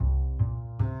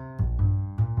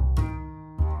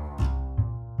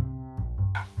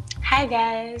Hi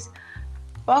guys,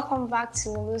 welcome back to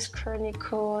Lulu's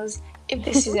Chronicles. If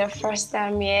this is your first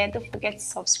time here, don't forget to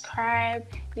subscribe,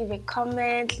 leave a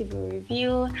comment, leave a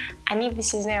review, and if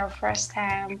this is not your first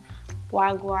time,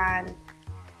 wagwan.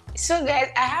 So guys,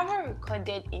 I haven't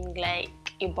recorded in like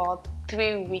about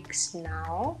 3 weeks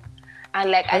now, and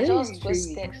like I I think just it's 3 weeks.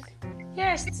 ghosted.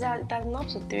 Yes, that's not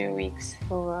to 3 weeks.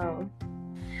 Oh wow.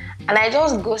 And I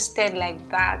just ghosted like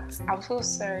that. I'm so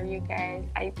sorry, you guys.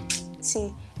 I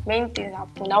see many things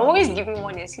happen. I'm always giving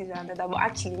one excuse or another, but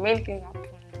actually many things happen.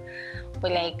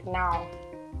 But like now,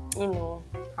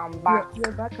 I'm back.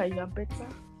 You're back and you're better.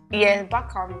 Yes,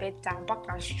 back and better, back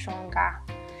and stronger.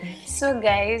 So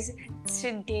guys,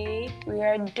 today we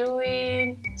are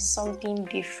doing something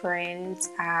different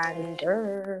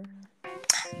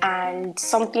and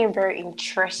something very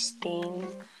interesting.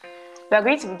 We are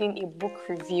going to be doing a book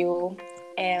review.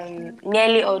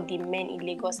 Nearly all the men in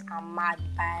Lagos are mad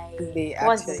by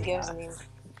what's this girl's name?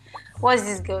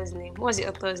 What's the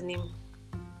author's name?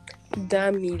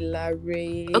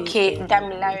 Damilare. Okay,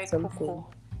 Damilare Kuku.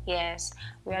 Yes,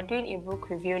 we are doing a book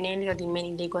review. Nearly all the men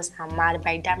in Lagos are mad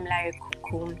by Damilare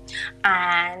Kuku,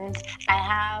 and I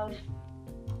have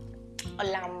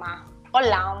Olama.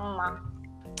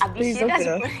 Please don't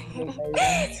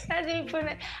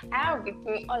pronounce I have with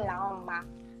me Olama.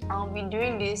 I'll be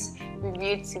doing this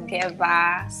review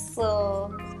together.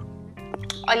 So,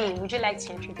 Oli, would you like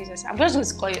to introduce yourself? I'm just going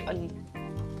to call you Oli.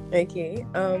 Okay.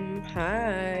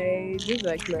 Hi. This is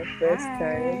like my first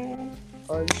time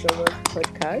on someone's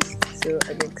podcast, so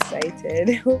I'm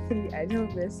excited. Hopefully, I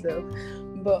don't mess up.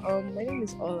 But my name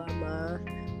is Olama.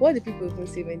 What do people even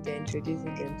say when they're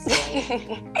introducing themselves?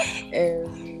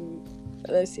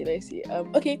 Let's see.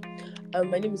 Okay.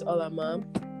 My name is Olama.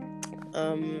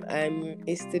 I'm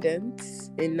a student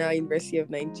in now University of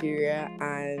Nigeria,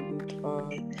 and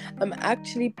I'm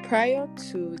actually, prior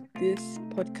to this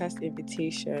podcast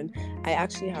invitation, I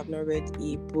actually have not read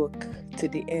a book to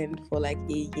the end for like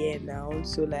a year now.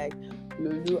 So like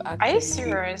Lulu actually, are you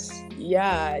serious?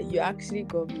 Yeah, you actually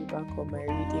got me back on my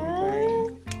reading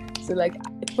grind. So like,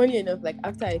 funny enough, like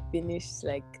after I finished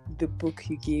like the book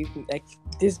you gave me, like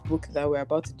this book that we're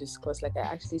about to discuss, like I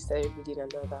actually started reading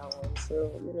another one.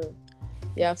 So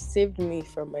you have saved me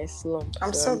from my slump.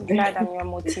 I'm so glad I'm your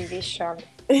motivation.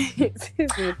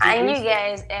 Motivation. And you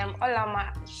guys,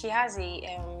 Olama, she has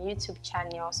a YouTube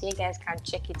channel, so you guys can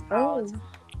check it out.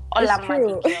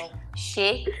 Olama the girl.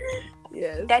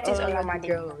 Yes. That is Olama the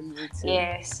girl. On YouTube.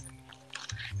 Yes.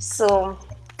 So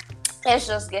let's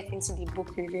just get into the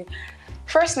book review.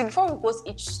 Firstly, before we go to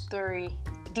each story,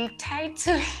 the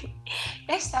title.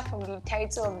 Let's start from the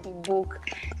title of the book.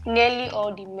 Nearly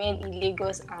all the men in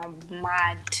Lagos are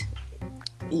mad.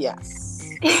 Yes.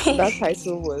 That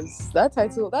title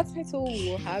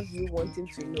will have you wanting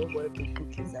to know what the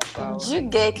book is about. You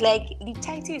get, like, the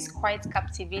title is quite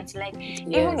captivating. Like,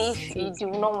 even if you do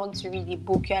not want to read the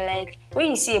book, you're like, when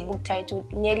you see a book title,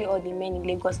 nearly all the men in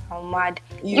Lagos are mad,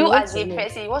 you as a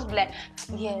person, you must be like,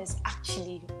 yes,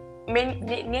 actually,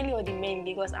 nearly all the men in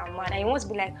Lagos are mad, and you must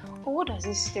be like, oh, what does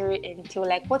this story entail?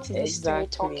 Like, what is this story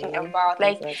talking about?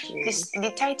 Like,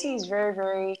 the title is very,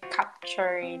 very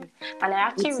capturing, and I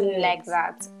actually really like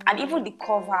that. And even the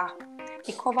cover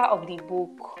of the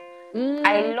book,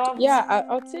 I love. Yeah,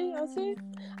 I'll say.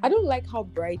 I don't like how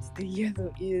bright the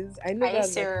yellow is. I know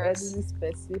that's like really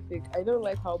specific. I don't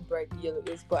like how bright the yellow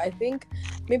is, but I think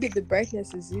maybe the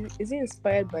brightness is it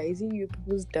inspired by you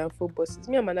people's Danfo buses?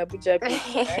 Me, I'm an Abuja baby.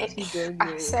 I actually don't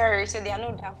know. Sorry, so there are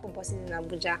no Danfo buses in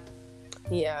Abuja.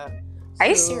 Yeah. Are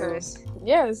you serious?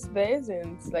 Yes, there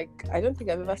isn't. Like, I don't think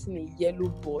I've ever seen a yellow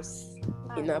bus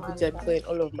in Abuja before in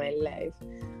all of my life.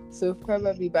 So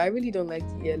probably, but I really don't like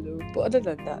the yellow. But other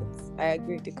than that, I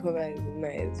agree the cover is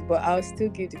nice. But I'll still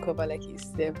give the cover like a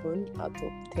 7 out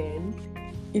of 10,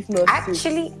 if not 6.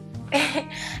 I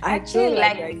actually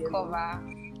like the cover.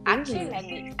 Actually,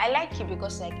 like it. I like it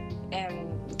because like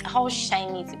how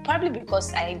shiny it is. Probably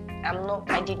because I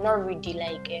did not read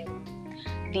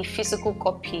the physical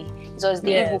copy. It was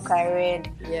the ebook I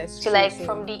read. Yes. So like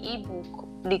from the ebook,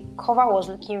 the cover was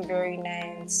looking very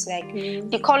nice. Like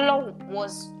the color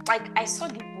was like, I saw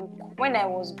the book when I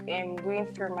was going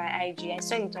through my IG. I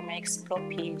saw it on my explore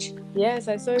page. Yes,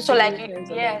 I saw it. So like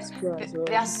yes,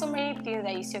 there are so many things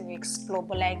that you see on the explore,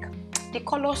 but like the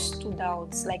color stood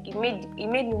out. Like it made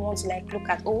me want to like look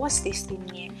at, oh, what's this thing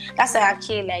here? That's how I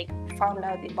actually like found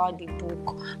out about the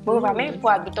book. Moreover, many people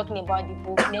have been talking about the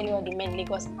book. Nearly all the men in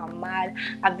Lagos are mad.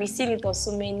 I've been seeing it on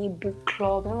so many book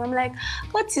clubs, and I'm like,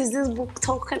 what is this book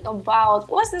talking about?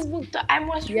 What's this book? I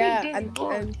must read this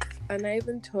book. And I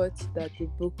even thought that the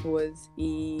book was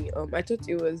I thought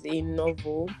it was a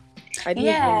novel. I didn't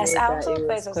even know that it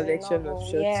was a collection of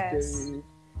short stories.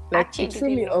 Like, it threw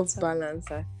me off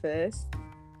balance at first,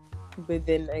 but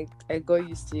then I got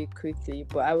used to it quickly.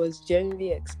 But I was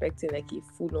generally expecting like a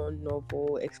full-on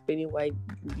novel explaining why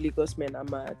Lagos men are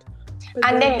mad. But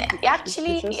and then it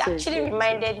actually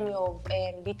reminded me of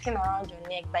The Thing Around Your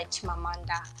Neck by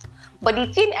Chimamanda. But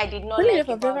the thing I did not like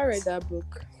I've never read that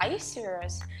book. Are you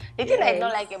serious? The thing I did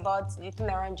not like about The Thing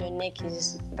Around Your Neck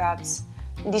is that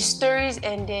the stories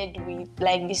ended with,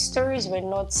 like, the stories were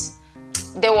not,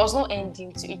 there was no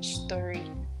ending to each story.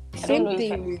 Same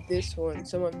thing with this one.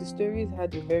 Some of the stories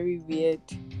had a very weird,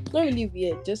 not really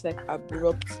weird, just like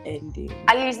abrupt ending.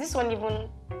 At least this one even,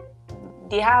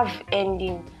 they have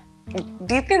ending.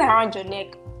 The Thing Around Your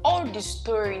Neck, all the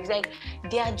stories, like,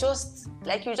 they are just,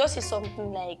 like, you just see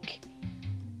something like,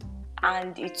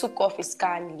 and he took off his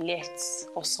car and he left,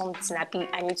 or something,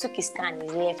 and he took his car and he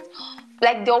left.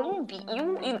 Like, there won't be,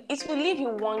 it will leave you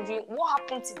wondering, what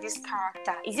happened to this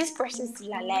character? Is this person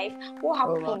still alive? What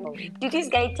happened? Oh, wow. Did this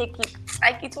guy take it?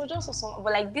 Like, it was just awesome.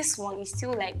 But like, this one is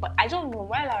still like, but I don't know,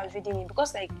 while I was reading it,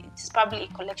 because like, it's probably a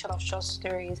collection of short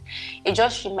stories, it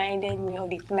just reminded me of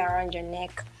The Thing Around Your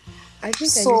Neck. I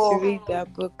think I need to read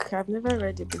that book. I've never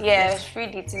read it before. Yes,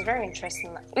 read it. It's very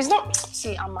interesting. It's not,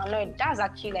 see, I'm annoyed. That's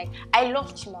actually like, I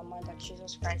love Chimamanda,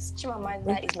 Jesus Christ.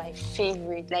 Chimamanda is my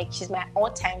favorite. Like, she's my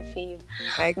all-time fave.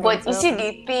 But you see,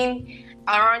 The Thing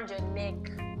Around Your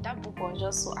Neck, that book was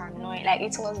just so annoying. Like,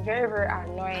 it was very, very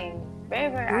annoying.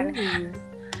 Very, very annoying.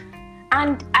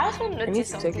 And I also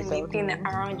noticed something with The Thing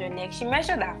Around Your Neck. She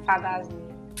mentioned her father's name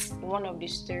in one of the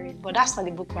stories, but that's not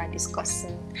the book we're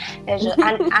discussing. And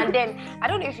then I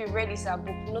don't know if you've read this book,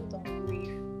 Note on Grief.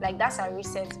 Like, that's a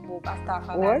recent book after her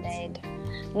father died.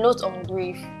 Note on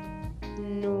Grief.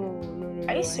 No.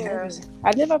 Are you serious?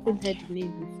 I've never been heard the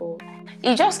name before.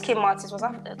 It just came out. It was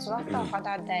after her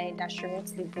father died that she wrote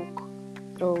the book.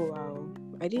 Oh wow,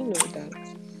 I didn't know that.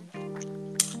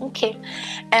 Okay,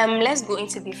 let's go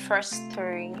into the first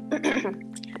story.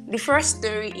 The first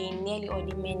story in Nearly All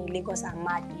the Men in Lagos Are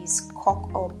Mad is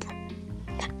Cock Up.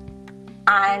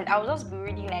 And I'll just be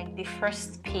reading like the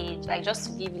first page, like just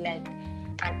to give you like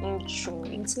an intro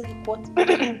into like what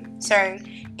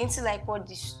into like what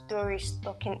the story is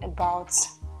talking about.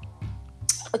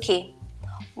 Okay.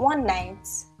 One night,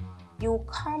 you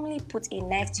calmly put a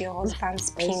knife to your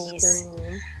husband's penis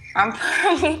and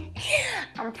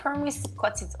promise to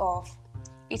cut it off.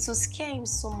 It will scare him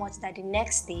so much that the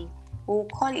next day, he will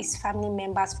call his family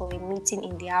members for a meeting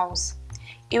in the house.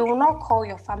 He will not call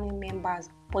your family members,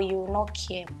 but you will not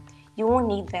care. You won't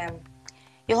need them.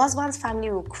 Your husband's family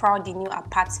will crowd the new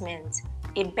apartment,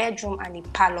 a bedroom and a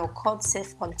parlor called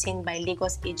self-contained by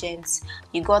Lagos agents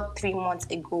you got 3 months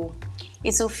ago.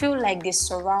 It will feel like they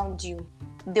surround you.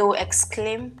 They will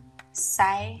exclaim,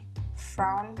 sigh,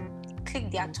 frown,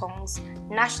 click their tongues,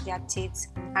 gnash their teeth,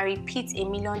 and repeat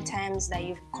 1,000,000 times that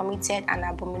you've committed an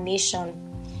abomination.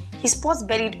 His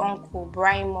pot-bellied uncle,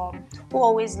 Brimo, who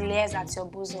always leers at your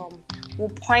bosom, will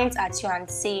point at you and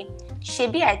say,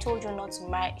 Shebi, I told him not to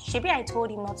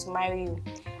marry you.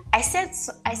 I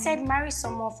said marry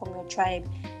someone from your tribe.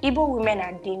 Igbo women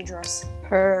are dangerous.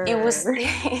 It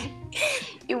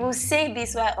will say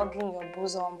this while hugging your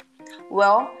bosom.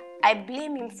 Well, I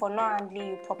blame him for not handling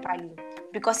you properly.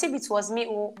 Because if it was me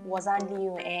who was handling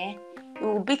you, he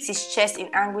will beat his chest in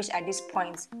anguish at this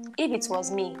point. If it was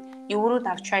me, you wouldn't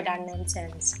have tried that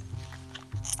nonsense.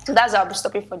 So that's how I'll be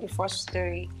stopping for the first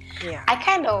story. Yeah.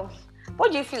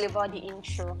 What do you feel about the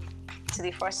intro to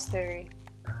the first story?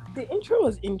 The intro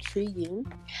was intriguing.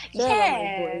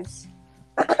 Yes.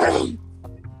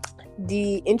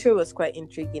 The intro was quite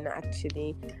intriguing,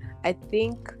 actually. I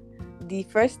think the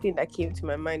first thing that came to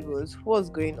my mind was what's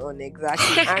going on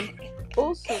exactly. And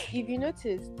also, if you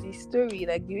notice the story,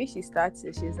 like the way she starts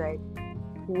it, she's like,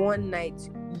 one night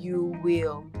you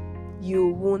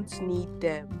won't need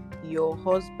them, your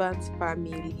husband's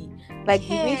family. Like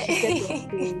the way she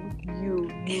kept saying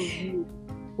you.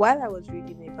 While I was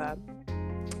reading it,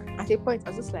 at a point I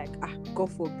was just like, God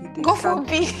forbid.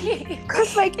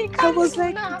 Because like I was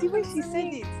like, the way she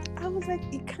said it, I was like,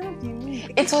 it can't be me.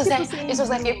 It was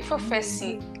like a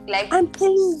prophecy. Like, I'm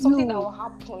telling something that will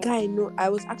happen. Guy, no, I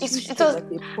was actually at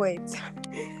a point.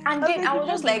 And then I was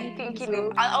just like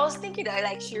thinking, I was thinking that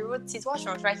like she wrote it, what she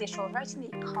was writing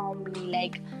it calmly,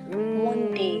 like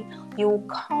one day you will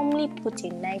calmly put a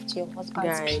knife to your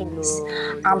husband's penis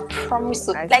and promise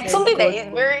to, like something that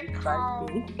is very calm.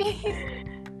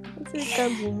 It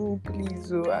can't be me,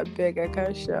 please. I beg, I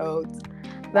can't shout.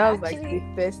 That was like the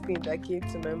first thing that came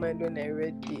to my mind when I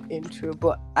read the intro.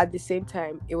 But at the same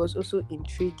time, it was also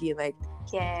intriguing. Like,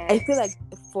 yes. I feel like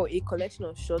for a collection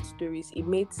of short stories, it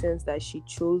made sense that she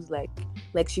chose like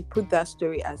she put that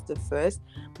story as the first,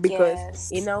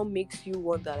 because it now makes you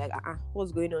wonder like,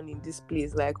 what's going on in this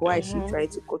place? Like, why is she trying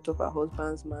to cut off her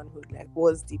husband's manhood? Like,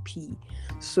 what's the P?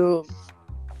 So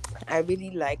I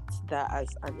really liked that as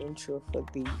an intro for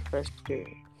the first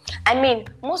story. I mean,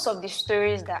 most of the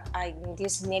stories that are in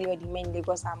this Nelly or the Men in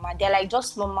Lagos are mad. They're like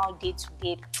just normal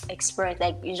day-to-day experience.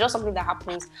 Like, it's just something that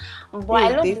happens. But I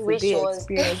love the way she was...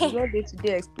 It's not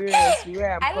day-to-day experience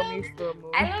where I'm coming from.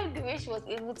 I love the way she was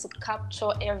able to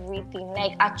capture everything.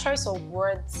 Like, her choice of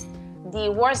words,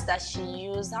 the words that she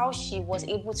used, how she was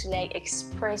able to, like,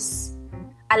 express...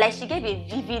 And like she gave a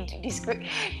vivid description.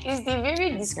 It's the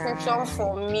vivid description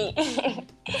for me.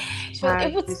 She was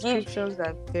able to give descriptions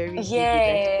are very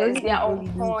vivid. They are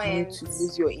on point. To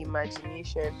use your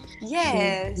imagination.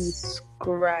 Yes. She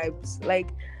describes like,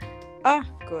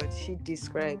 God, she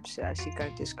describes. She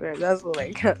can describe. That's all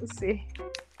I can say.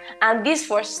 And this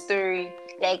first story,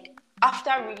 like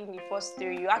after reading the first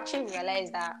story, you actually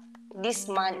realize that this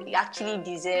man actually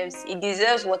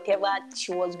deserves whatever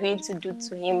she was going to do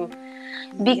to him.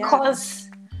 Because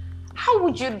how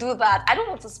would you do that? I don't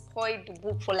want to spoil the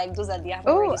book for like those that they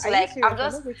haven't read. So like I'm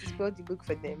not going to spoil the book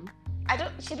for them.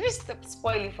 Should we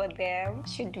spoil it for them?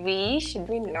 Should we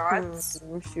not?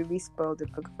 Should we spoil the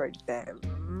book for them?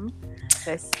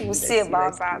 We'll see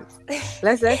about that.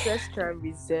 Let's try and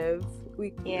reserve.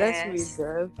 Let's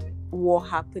reserve what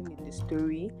happened in the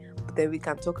story, but then we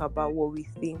can talk about what we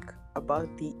think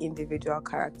about the individual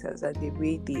characters and the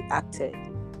way they acted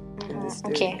in the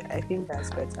story. Okay. I think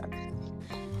that's better.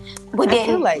 But I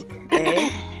feel like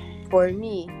for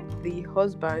me, the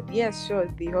husband, the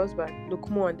husband,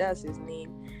 Lukman, that's his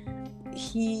name.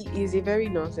 He is a very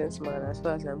nonsense man as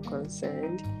far as I'm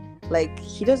concerned. Like,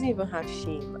 he doesn't even have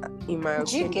shame, in my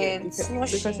opinion.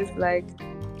 Because it's like,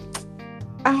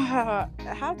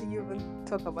 how do you even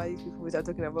talk about these people without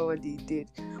talking about what they did?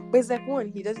 But it's like, one,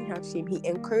 he doesn't have shame. He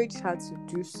encouraged her to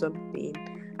do something,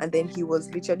 and then he was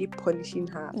literally punishing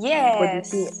her for the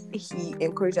thing he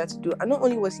encouraged her to do. And not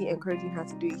only was he encouraging her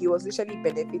to do it, he was literally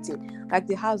benefiting. Like,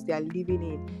 the house they are living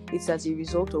in, it's as a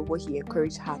result of what he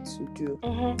encouraged her to do.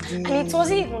 And it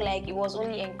wasn't even like it was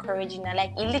only encouraging her.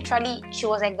 Like, she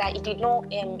was like that. He did not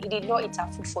eat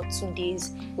her food for 2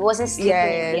 days. He wasn't sleeping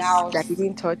in the house. That he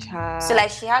didn't touch her. So like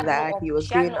she had he was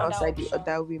going outside the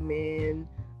other women.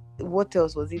 What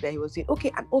else was it that he was doing?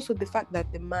 Okay, and also the fact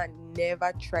that the man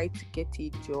never tried to get a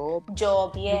job.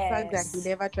 The fact that he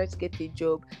never tried to get a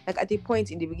job. Like, at a point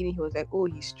in the beginning, he was like, oh,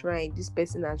 he's trying. This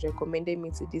person has recommended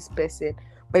me to this person.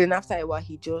 But then after a while,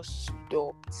 he just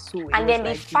stopped. And then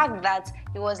the fact that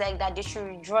he was like that they should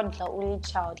withdraw the only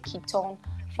child, Keaton,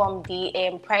 from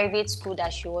the private school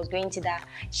that she was going to, that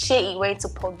she went to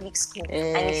public school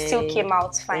and it still came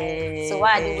out fine. So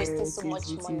why are they wasting so much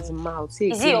money?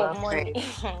 Is it your money?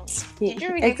 Did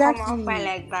you really come out fine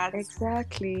like that?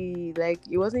 Exactly. Like,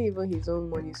 it wasn't even his own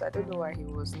money, so I don't know why he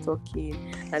was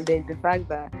talking. And then the fact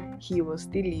that he was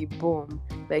still a bum,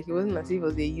 like, it wasn't as if he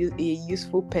was a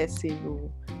useful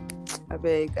person. I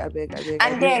beg.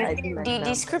 And then the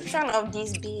description of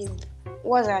this babe,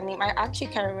 what's her name? I actually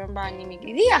can't remember her name.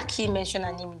 Did they actually mention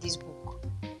her name in this book?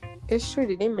 It's true,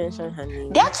 they didn't mention her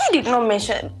name. They actually did not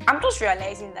mention. I'm just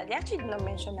realizing that they actually did not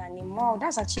mention her name. Wow,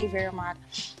 that's actually very mad.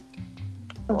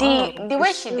 Wow, the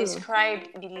way she described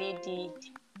the lady,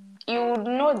 you would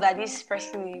know that this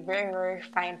person is a very, very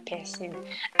fine person.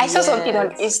 I saw something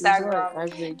on Instagram.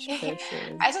 Average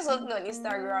person. I saw something on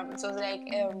Instagram. It was like,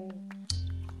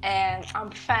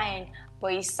 I'm fine,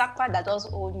 but it's Sakwa that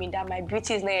just told me that my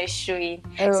beauty is not showing.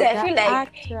 So I feel like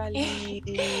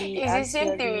it's the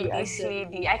same thing with this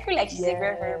lady. I feel like she's a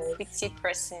very, very pretty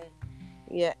person.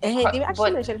 Yeah, and they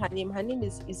actually mentioned her name. Her name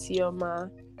is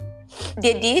Isioma.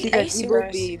 They did? She's an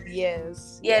Igbo babe,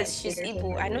 yes. Yes, she's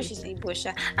Igbo. I know she's Igbo.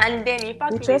 And then in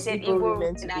fact, they said Igbo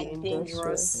women are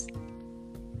dangerous.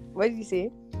 What did you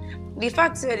say? The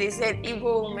fact that they said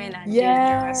Igbo women are dangerous.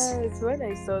 Yes, when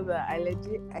I saw that, I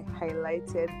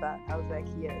highlighted that. I was like,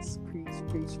 yes, preach.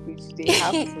 They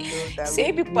have to know that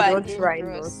we don't try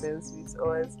nonsense with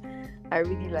us. I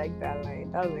really like that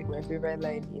line. That was like my favorite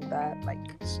line in that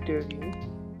story.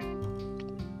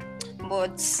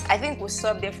 But I think we'll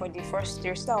stop there for the first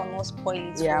story, so I will not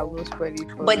spoil it. Yeah, I will spoil it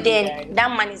for But then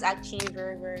that man is actually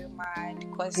very, very mad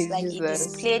because he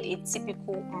displayed a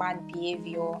typical mad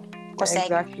behavior.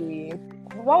 Exactly.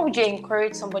 why would you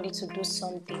encourage somebody to do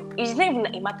something? It's not even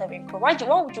a matter of encourage.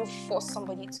 Why would you force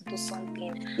somebody to do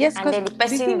something? Yes, and then the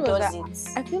person does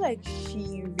it. I feel like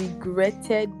she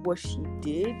regretted what she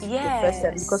did the Yes. first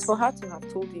time, because for her to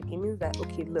have told him, it means that,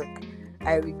 okay, look,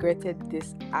 I regretted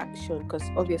this action because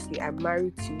obviously I'm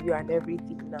married to you and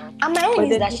everything now. And my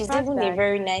own is that she's even a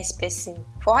very nice person.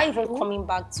 For her even coming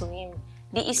back to him,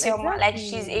 the Isioma, like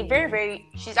she's a very,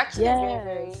 she's actually a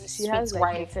very she has like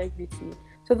wife. integrity.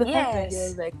 So the fact that he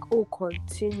was like, oh,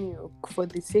 continue for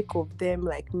the sake of them,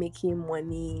 like making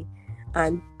money,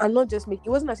 and not just make. It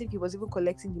wasn't as if he was even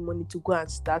collecting the money to go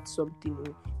and start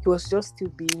something. He was just still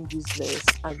being useless,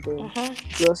 and then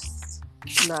just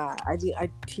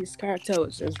his character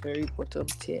was just very bottom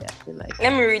tier. I feel like.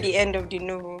 Let me read the end of the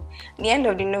novel. The end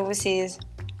of the novel says,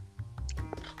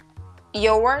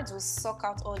 "Your words will suck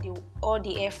out all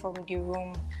the air from the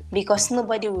room because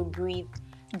nobody will breathe.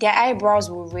 Their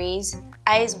eyebrows will raise,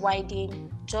 eyes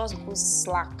widen, jaws go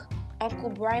slack.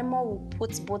 Uncle Braimo will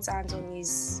put both hands on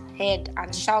his head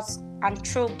and shout and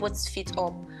throw both feet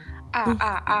up.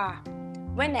 Ah.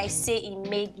 When I say he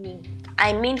made me,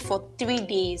 I mean for 3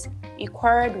 days. He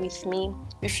quarreled with me,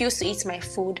 refused to eat my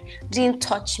food, didn't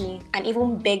touch me, and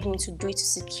even begged me to do it to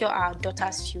secure our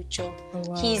daughter's future. Oh,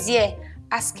 wow. He's here.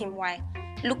 Ask him why.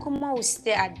 Lukumo will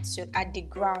stare at the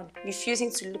ground,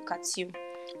 refusing to look at you.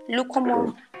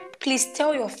 Lukumo, please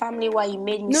tell your family why you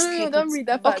made me sleep. No, don't read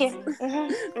that part. Okay.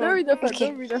 Don't read that part. Okay.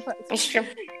 Don't read that part. It's true.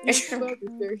 It's true.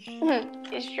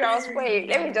 It's true. I'll spoil it.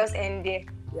 Let me just end there.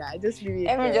 Yeah, just read it.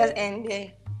 Let me just end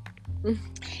there.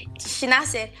 She now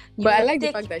said, but I like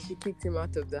the fact that she kicked him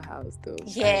out of the house, though.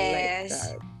 Yes. I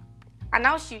like that. And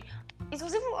now it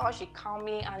was even how she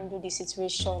calmly handled the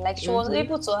situation. Like she was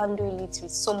able to handle it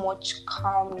with so much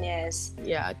calmness.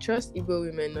 Yeah, trust Igbo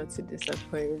women not to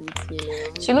disappoint. You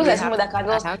know. She looks like someone that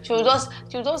can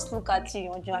she'll just look at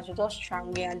you and she'll just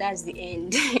strangle you, and that's the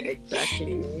end.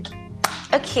 Exactly.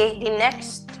 Okay, the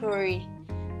next story.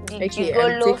 The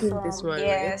Gigolo from this one,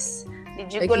 yes. Right?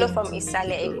 The Gigolo from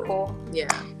Isale Eko. Yeah.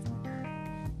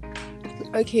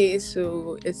 Okay,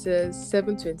 so it says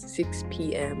 7:26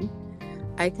 p.m.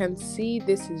 I can see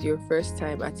this is your first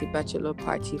time at a bachelor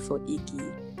party for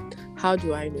Iggy. How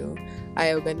do I know?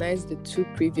 I organized the 2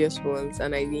 previous ones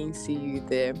and I didn't see you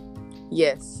there.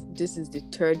 Yes, this is the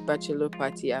 3rd bachelor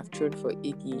party I've thrown for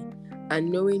Iggy.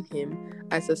 And knowing him,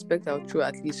 I suspect I'll throw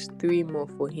at least 3 more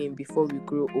for him before we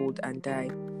grow old and die.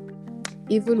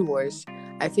 Even worse,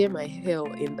 I fear my hell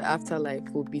in the afterlife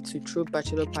will be to throw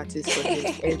bachelor parties for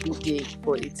him every day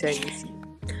for eternity.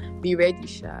 Be ready,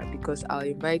 Sha, because I'll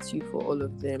invite you for all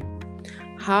of them.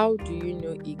 How do you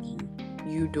know Iggy?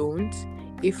 You don't?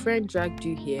 A friend dragged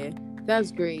you here?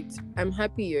 That's great. I'm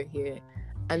happy you're here.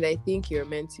 And I think you're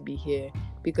meant to be here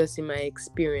because in my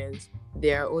experience,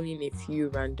 there are only a few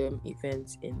random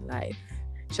events in life.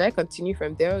 Should I continue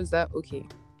from there or is that okay?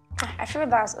 I feel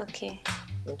that's okay.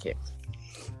 Okay.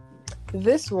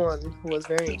 This one was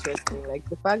very interesting. Like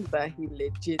the fact that he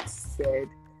legit said,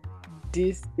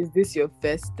 is this your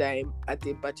first time at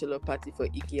a bachelor party for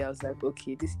Iggy? I was like,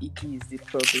 okay, this Iggy is the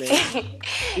problem.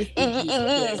 Iggy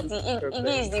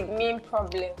is the main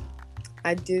problem.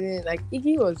 I didn't like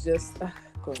Iggy was just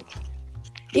God.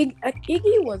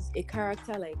 Iggy was a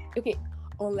character like, okay,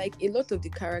 unlike a lot of the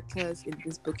characters in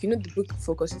this book, the book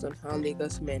focuses on how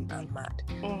Lagos men are mad.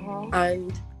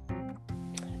 And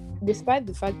despite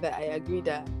the fact that I agree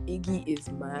that Iggy is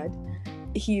mad,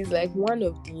 he's like one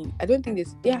of the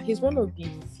he's one of the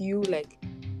few like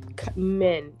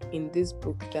men in this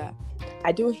book that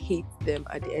I don't hate them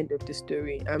at the end of the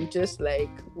story. I'm just like,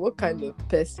 what kind of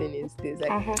person is this?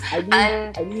 Like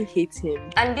I really hate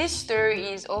him. And this story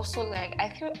is also like,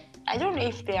 I don't know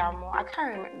if there are more, I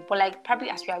can't remember, but like probably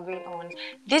as we are going on,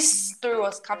 this story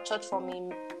was captured from a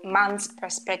man's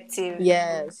perspective.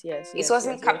 Yes. It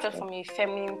wasn't captured from a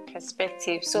feminine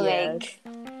perspective. So like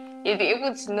you'll be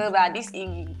able to know that this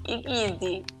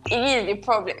Iggy is the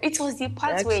problem. It was the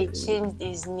part where he changed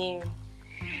his name.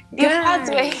 The part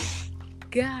where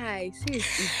guy says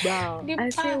Iqbal. I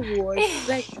say what?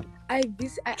 Like I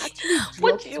actually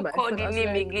what do you call the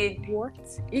name again? What?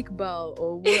 Iqbal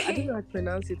or what? I don't know how to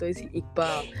pronounce it, or is it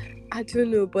Iqbal? I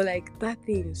don't know, but like that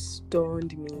thing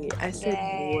stunned me. I said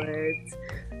what?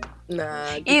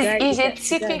 Nah. Is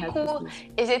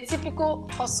a typical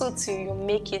hustle to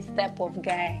make it type of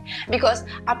guy. Because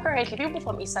apparently people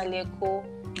from Isaleko,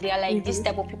 they are like this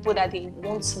type of people that they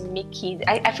want to make it.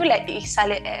 I feel like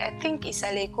I think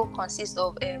Isaleko consists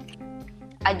of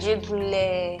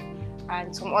Ajebule,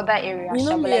 and some other areas. You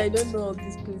know but me, like, I don't know all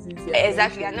these places.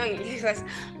 Exactly, I know Lagos,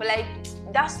 but like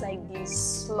that's like the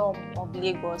slum of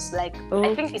Lagos. Like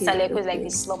I think Isaleko is like the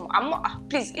slum. I'm not.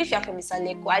 Please, if you're from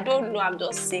Isaleko, I don't know. I'm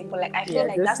just saying, but like I feel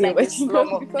like that's like the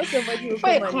slum of. Because somebody will Before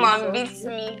you come come and beat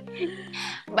me,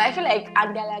 but I feel like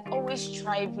and they're like always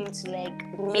striving to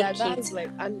like make that's it. like,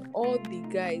 and all the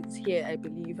guys here, I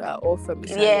believe, are all from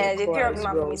Isaleko. Yeah, the three of them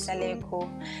are from Isaleko.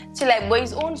 So like, but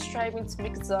his own striving to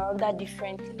make it on that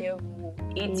different level.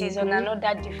 It is on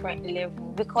another different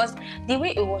level because the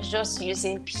way it was just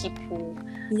using people.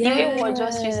 The way it was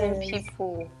just using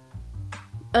people.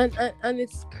 And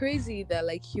it's crazy that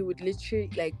like he would literally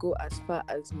like go as far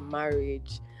as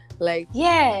marriage. Like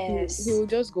yes, he will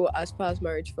just go as far as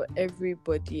marriage for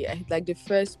everybody. Like the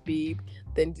first babe,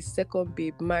 then the second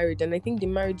babe, marriage. And I think the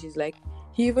marriage is like,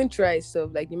 he even tries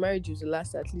stuff like the marriage will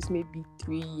last at least maybe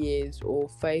 3 years or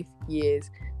 5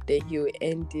 years, then he'll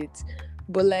end it.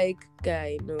 But like,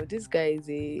 guy, no, this guy is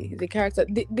a character.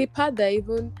 The part that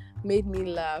even made me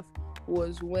laugh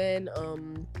was when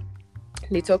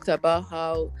they talked about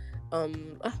how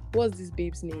what's this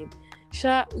babe's name?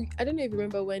 I don't know if you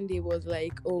remember when they was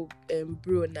like,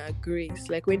 Bruna Grace,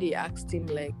 like when they asked him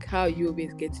like, how you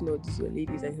always getting all these your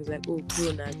ladies, and he was like, oh,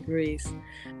 Bruna Grace,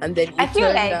 and then it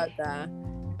turned out that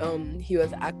he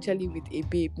was actually with a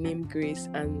babe named Grace,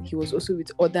 and he was also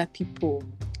with other people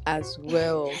as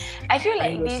well. I feel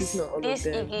like this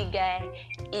Iggy guy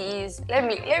is, let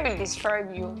me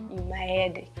describe you in my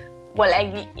head. Well,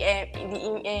 like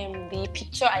the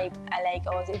picture I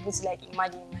was able to like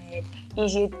imagine in my head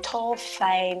is a tall,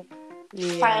 fine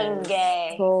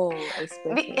guy. Tall,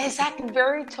 especially. Exactly,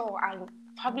 very tall and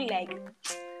probably like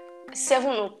 7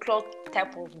 o'clock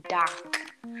type of dark.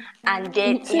 And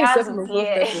then he has not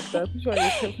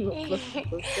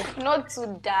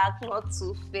too dark, not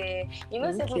too fair. You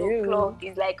know, 7 o'clock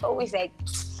is like always like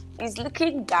it's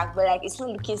looking dark, but like it's not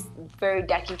looking very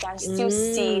dark. You can still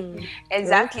see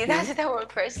exactly. That's the type of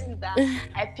person that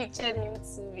I pictured him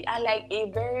to be, and like a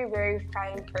very, very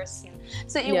fine person.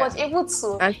 So he was able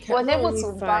to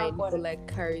bank on, but like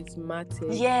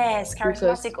charismatic. Yes,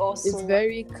 charismatic also. It's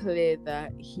very clear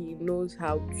that he knows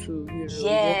how to,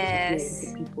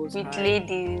 yes, with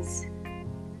ladies.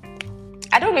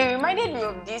 I don't know. It reminded me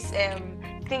of this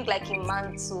Think Like a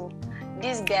Man too.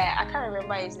 This guy, I can't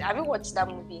remember his name. Have you watched that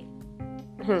movie?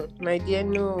 My dear,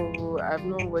 no, I've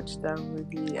not watched that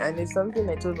movie, and it's something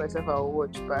I told myself I'll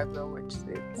watch, but I've not watched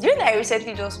it. Do you know I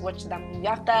recently just watched that movie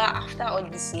after all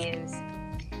these years?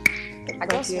 I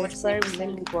just watched it. Let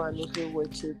me go and also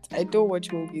watch it. I don't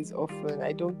watch movies often.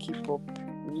 I don't keep up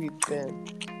with them.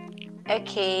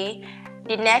 Okay.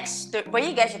 The next, but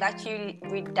you guys should actually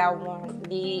read that one.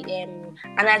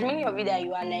 And as many of you that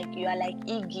you are like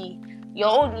Iggy. Your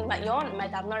own might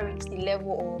have not reached the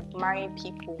level of marrying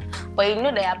people, but you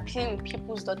know they are playing with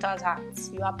people's daughters' hearts.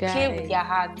 You are playing with their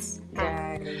hearts.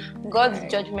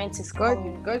 God's judgment is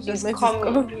coming. God's judgment is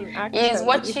coming. He is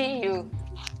watching you.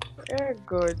 Oh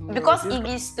God, no. Because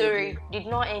Iggy's story did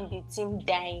not end with him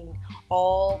dying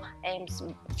or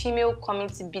female coming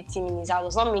to beat him in his house.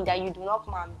 Does not mean that you do not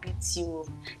come and beat you.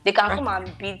 They can come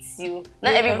and beat you.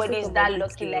 Not everybody is that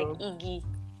lucky like Iggy.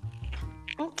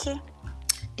 Okay.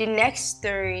 The next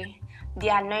story, the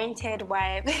anointed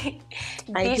wife.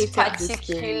 This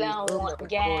particular one,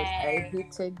 I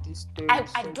hated this story. I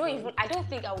don't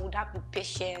think I would have the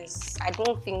patience. I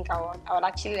don't think I would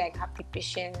actually like have the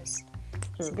patience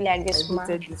to be like this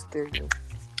man. This story.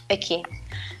 Okay.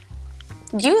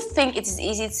 Do you think it is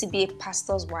easy to be a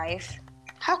pastor's wife?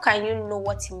 How can you know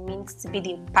what it means to be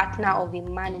the partner of a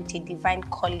man with a divine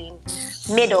calling,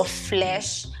 made of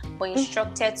flesh, but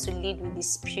instructed to lead with the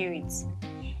Spirit?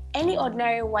 Any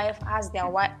ordinary wife has their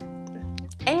work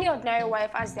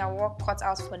cut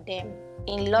out for them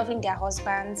in loving their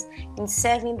husbands, in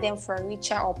serving them for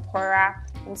richer or poorer,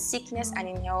 in sickness and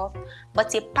in health.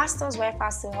 But a pastor's wife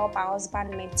has to help her husband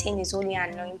maintain his holy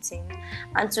anointing,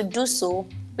 and to do so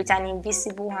with an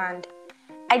invisible hand.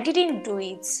 I didn't do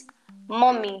it.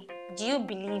 Mommy, do you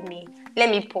believe me? Let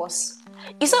me pause.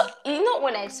 You know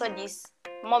when I saw this,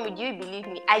 Mommy, do you believe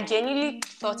me? I genuinely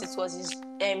thought it was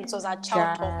a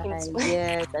child talking to me.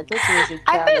 Yes, I thought it was a child.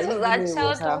 I thought it was a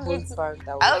child talking to me.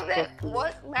 I was like,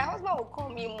 what? My husband will call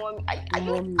me Mommy. Are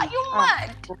you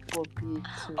mad?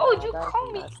 Oh, you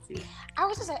call me? I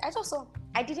was just like,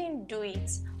 I didn't do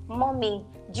it. Mommy,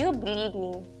 do you believe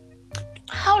me?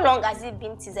 How long has it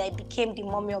been since I became the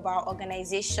mommy of our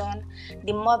organization,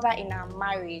 the mother in our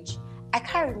marriage? I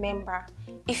can't remember.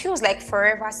 It feels like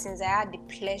forever since I had the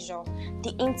pleasure,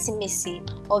 the intimacy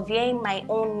of hearing my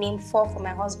own name fall from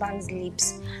my husband's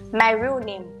lips. My real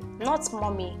name, not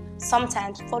Mommy,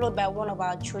 sometimes followed by one of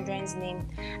our children's name.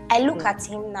 I look at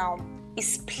him now,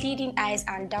 his pleading eyes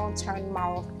and downturned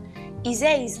mouth. His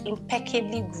hair is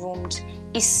impeccably groomed,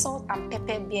 his salt and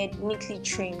pepper beard neatly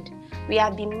trimmed. We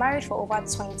have been married for over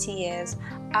 20 years.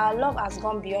 Our love has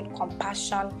gone beyond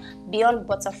compassion, beyond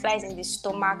butterflies in the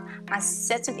stomach, and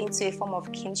settled into a form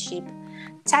of kinship.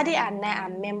 Tade and I are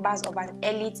members of an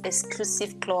elite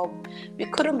exclusive club. We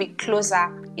couldn't be closer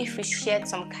if we shared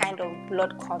some kind of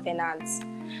blood covenant.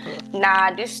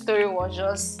 Nah, this story was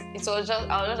just, I was just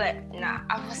like, nah.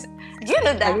 Do you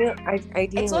know that? I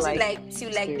didn't it wasn't like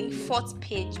till like the 4th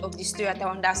page of the story that I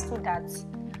understood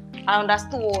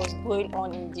what was going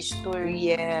on in the story.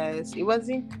 Yes, it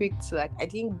wasn't quick to like, I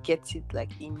didn't get it like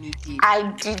immediately.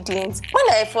 I didn't. When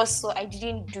I first saw, I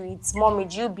didn't do it. Mommy,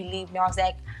 do you believe me? I was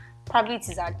like, probably it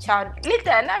is a child. Later,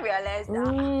 I now realized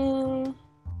that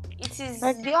it is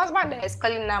like, the husband that is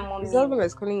calling her mommy. His husband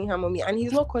is calling her mommy, and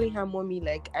he's not calling her mommy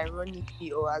like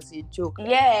ironically or as a joke.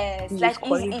 Yes, he's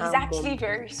actually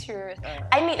very serious.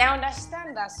 I mean, I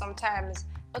understand that sometimes.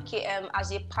 Okay,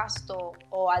 as a pastor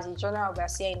or as a general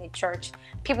overseer in a church,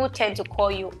 people tend to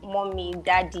call you mommy,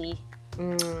 daddy.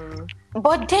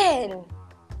 But then,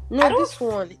 this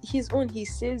one, his own, he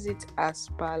says it as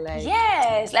per like.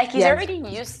 Yes, like he's already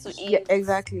used to it. Yeah,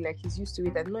 exactly, like he's used to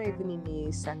it, and not even in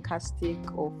a sarcastic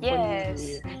or funny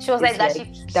way. She was like that. She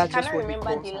cannot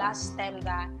remember the last time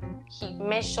that he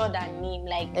mentioned her name.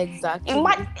 Like exactly.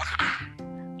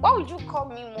 Why would you call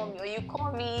me mommy, or you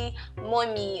call me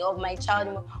mommy of my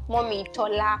child, mommy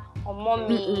Tola or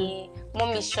mommy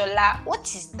Shola? What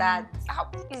is that?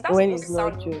 How is that supposed to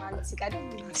sound romantic? I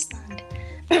don't understand.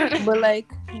 But like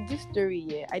this story,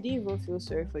 yeah, I didn't even feel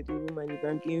sorry for the woman. If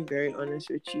I'm being very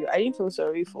honest with you, I didn't feel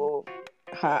sorry for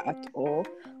her at all.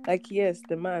 Like, yes,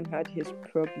 the man had his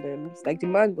problems. Like, the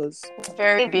man was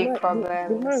very big problems.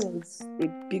 The man was a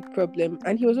big problem,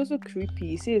 and he was also creepy.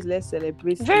 He says, "Let's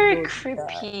celebrate." Very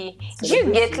creepy. Do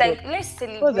you get like, let's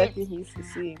celebrate? What's that thing he used to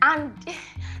say? And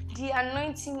the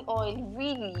anointing oil,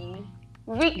 really.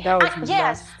 That was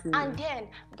yes. And then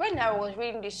when I was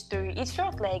reading this story, it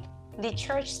felt like the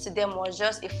church to them was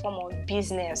just a form of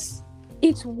business.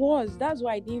 It was. That's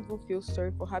why I didn't even feel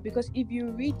sorry for her, because if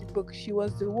you read the book, she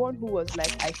was the one who was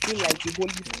like, I feel like the Holy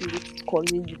Spirit is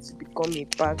calling you to become a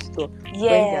pastor. When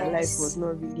their life was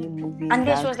not really moving. And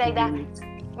this was like that.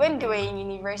 When they were in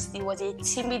university, was a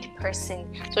timid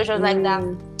person. So she was like that.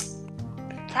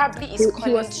 Probably is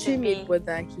he was timid, but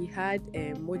that he had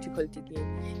what do you call it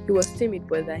again? He was timid,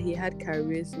 but that he had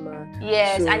charisma.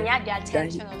 Yes, so and he had the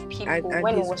attention of people and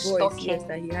when he was talking. Yes,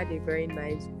 that he had a very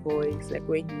nice voice, like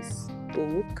when he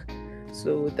spoke.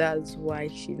 So that's why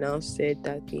she now said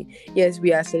that thing. Yes,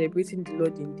 we are celebrating the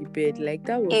Lord in the bed. Like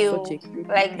that was such a creepy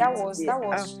like that was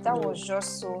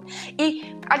just so.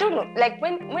 I don't know. Like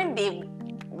when they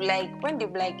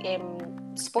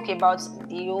spoke about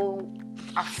the whole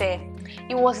affair,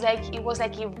 it was like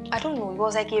I don't know. It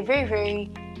was like a very,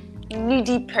 very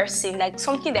needy person, like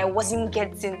something that I wasn't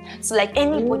getting. So like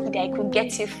anybody that I could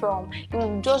get it from, you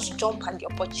would just jump at the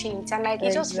opportunity, and like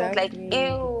it just felt like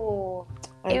ew.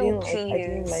 I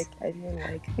didn't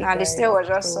like. Nah, the story was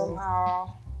just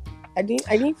somehow. I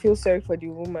didn't feel sorry for the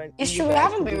woman. You should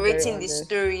haven't been rating the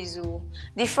stories, though.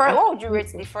 What would you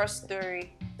rate the first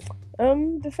story?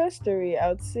 The first story,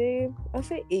 I'll say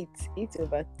 8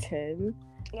 over 10.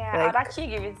 Yeah, like, I'd actually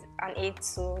give it an 8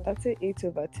 too. I'd say 8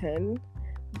 over 10.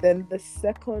 Then the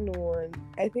second one,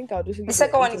 I think I'll just give the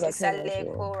second one is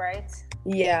Isaleko, right?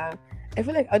 Yeah, I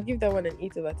feel like I'd give that one an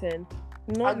 8 over 10.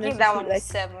 I'll give that one a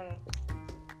 7.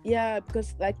 Yeah,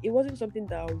 because like it wasn't something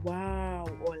that wow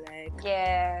or like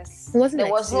yes, it wasn't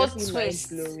there was no twist,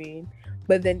 blowing.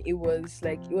 But then it was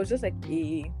just like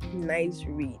a nice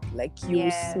read. Like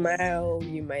you smile,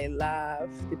 you might laugh,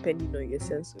 depending on your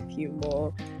sense of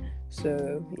humor.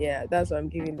 So yeah, that's why I'm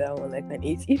giving that one like an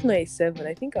 8. If not a 7,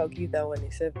 I think I'll give that one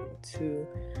a 7 too.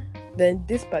 Then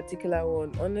this particular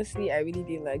one, honestly, I really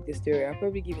didn't like the story. I'll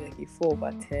probably give it like a 4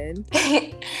 over 10.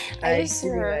 I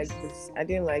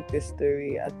didn't like this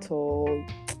story at all.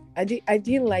 I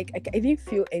didn't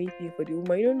feel anything for the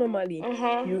woman. You know, normally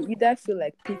you either feel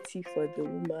like pity for the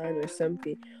woman or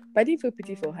something, but I didn't feel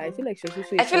pity for her. I feel like she was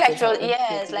also.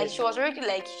 She was already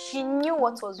like she knew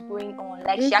what was going on.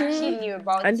 Like she actually knew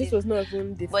about it. And this was not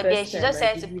even the first time. But then she just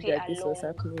said to play along. This was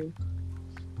happening.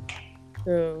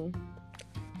 So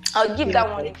I'll give that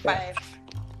one a 5.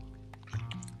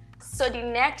 So the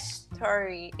next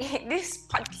story, this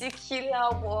particular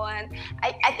one,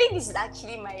 I think this is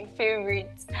actually my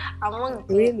favorite among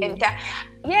the Really? entire.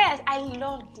 Yes, I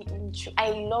love the intro.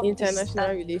 I love International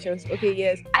the relations. Okay,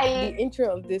 yes. The I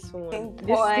intro of this one.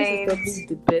 This is point. probably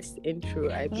the best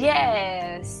intro, I believe.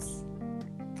 Yes.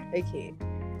 Okay.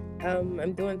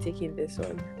 I'm the one taking this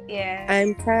one. Yes.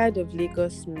 I'm tired of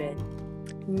Lagos men.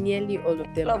 Nearly all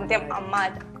of them All are of them mad. are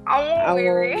mad. I I'm won't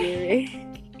weary. worry.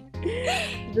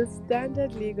 The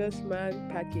standard Lagos man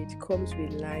package comes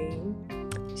with lying,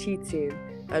 cheating,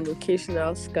 and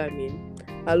occasional scamming,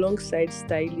 alongside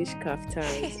stylish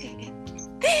kaftans,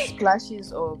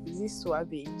 splashes of is it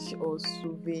suavage or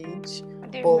suvage I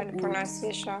don't or know the ooze,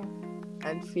 pronunciation.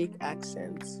 and fake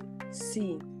accents.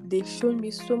 See, they've shown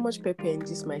me so much pepper in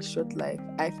this my short life.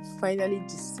 I finally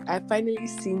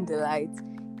seen the light.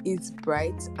 It's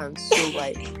bright and so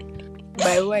white.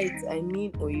 By white, I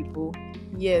mean Oibo.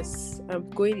 Yes, I'm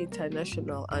going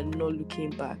international and not looking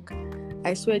back.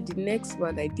 I swear the next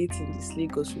man I date in this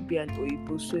Lagos will be an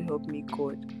Oibo, so help me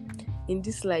God. In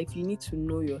this life, you need to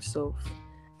know yourself.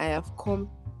 I have come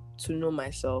to know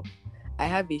myself. I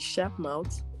have a sharp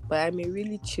mouth, but I'm a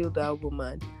really chilled out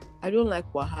woman. I don't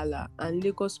like wahala, and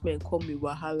Lagos men call me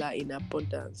wahala in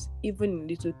abundance, even in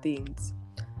little things.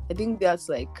 I think that's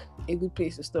like a good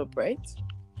place to stop, right?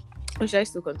 Or should I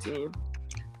still continue?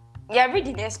 Yeah, read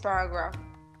the next paragraph.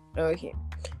 Okay.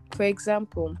 For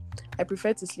example, I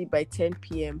prefer to sleep by 10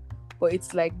 p.m., but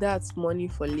it's like that's morning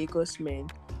for Lagos men.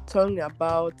 Talking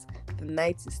about the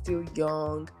night is still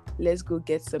young, let's go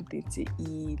get something to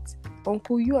eat.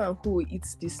 Uncle, you and who will eat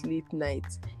this late night?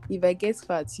 If I get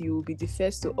fat, you will be the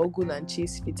first to ogle and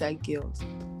chase fitter girls.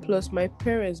 Plus, my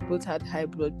parents both had high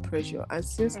blood pressure, and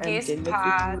since I'm This genetically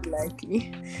part.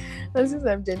 likely, and since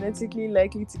I'm genetically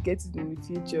likely to get it in the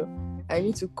future, I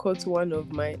need to cut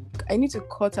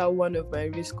out one of my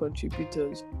risk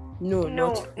contributors. No, not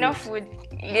No, food. not food.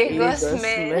 Lagos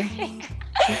Man. men.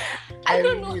 I I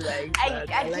don't know. really like I, that.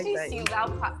 I like didn't that see intro.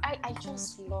 that part. I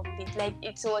just loved it. Like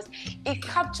it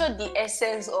captured the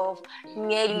essence of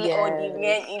nearly all the men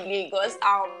Yes. in Lagos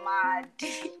are mad.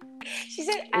 She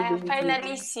said, I have finally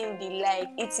Really. seen the light.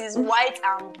 It is white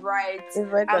and bright. It's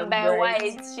red And and by bright.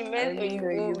 white, she meant I mean,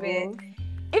 Oyinbo you men.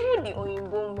 Even the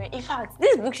Oyinbo men. In fact,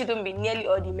 this book shouldn't be nearly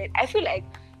all the men. I feel like,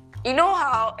 you know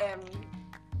how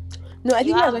No, I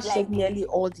you think that's why have she like said nearly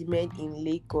all the men in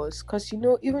Lagos. Because,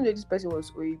 even though this person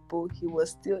was Oibo, he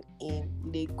was still in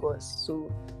Lagos.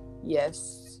 So,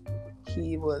 yes,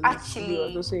 he was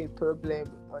actually. also a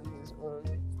problem on his own.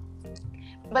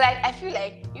 But like I feel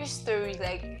like your story is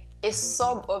like a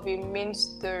sub of a main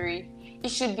story. It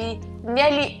should be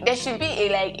there should be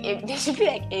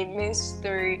a main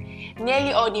story.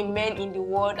 Nearly all the men in the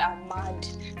world are mad.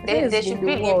 Then Yes, there in should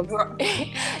the be world.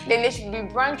 then there should be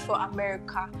branch for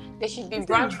America. There should be Is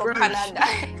branch there a for branch? Canada.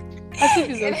 As if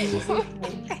it's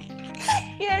organization.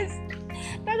 Yes,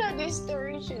 that's how this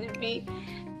story should be.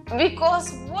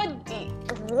 Because what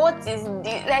is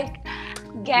the like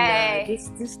guy? Nah,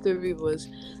 this story was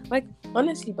like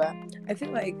honestly, but I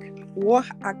feel like what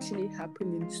actually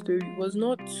happened in the story was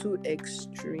not too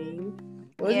extreme.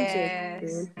 It wasn't too Yes.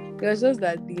 extreme. It was just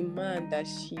that the man that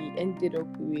she ended up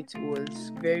with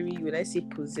was very, would I say,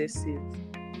 possessive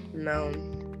now,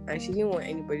 and she didn't want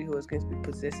anybody who was going to be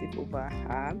possessive over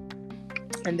her.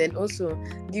 And then also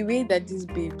the way that this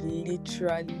babe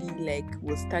literally like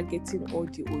was targeting all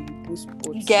the Oyibo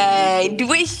spots. Guy, The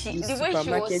way she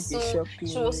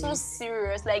was so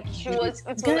serious. Like it was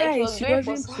like she was she going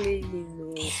for wasn't playing,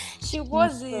 no. she She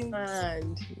wasn't.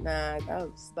 planned. Nah,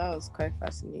 that was quite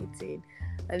fascinating.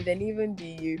 And then even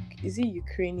is it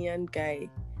Ukrainian guy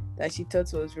that she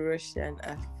thought was Russian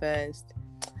at first.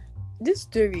 This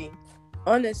story,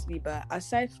 honestly, but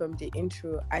aside from the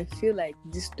intro, I feel like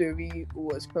this story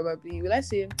was probably, will I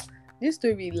say, this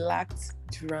story lacked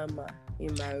drama,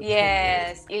 in my opinion.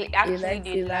 Yes, it actually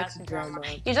did lack drama.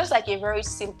 It's just like a very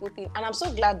simple thing, and I'm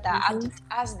so glad that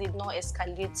as did not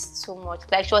escalate so much.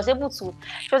 Like she was able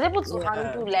to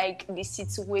handle like the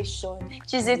situation.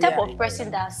 She's the type of person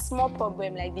that small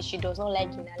problem like this she does not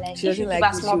like in her life. She doesn't like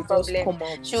this, small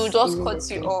problem, she will just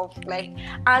cut you off. Like,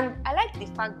 and I like the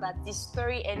fact that the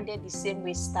story ended the same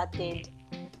way it started.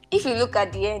 If you look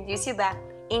at the end, you see that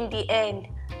in the end,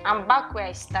 I'm back where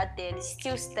I started,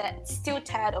 still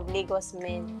tired of Lagos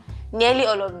men. Nearly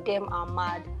all of them are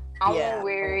mad. I won't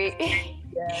worry.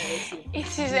 Yes. It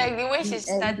is like the way she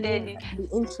started. The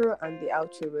intro and the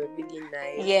outro were really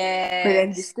nice. Yeah. But then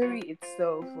the story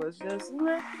itself was just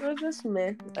meh. It was just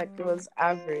meh. Like it was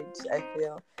average, I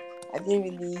feel. I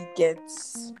didn't really get.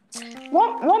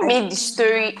 What made the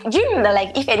story? Do you know that,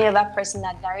 like, if any other person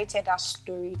had narrated that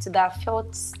story, to that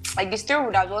felt like the story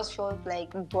would have just felt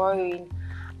like boring,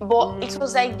 but it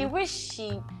was like the way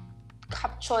she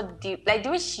captured the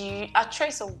way she, a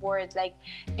choice of words, like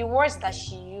the words that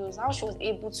she used, how she was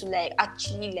able to like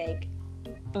actually like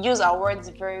use our words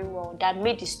very well, that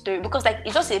made the story, because like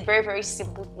it's just a very, very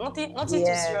simple, nothing too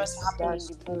serious happened in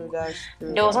the book.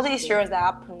 There was nothing serious that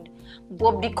happened,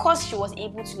 but because she was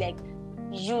able to like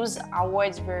use our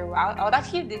words very well,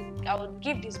 I would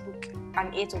give this book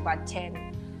an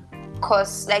 8/10,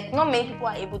 because like not many people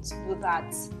are able to do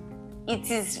that.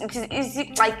 It is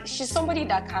easy. Like, she's somebody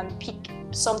that can pick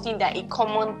something that a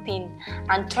common thing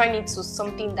and turn it to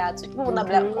something that people would not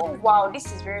be like, oh wow, this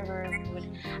is very, very good.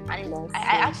 And I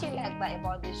actually like that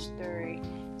about this story.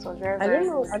 So very, very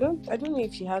good. I don't know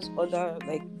if she has other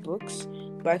like books,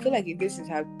 but I feel like if this is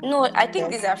her, no, I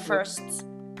think these are first.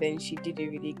 Then she did a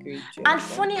really great job. And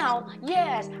funny how,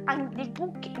 yes, and the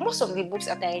book, most of the books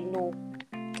that I know,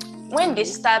 when they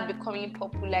start becoming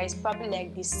popular, it's probably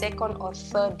like the second or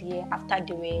third year after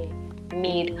they were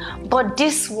made. But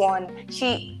this one,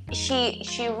 she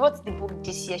wrote the book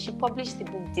this year. She published the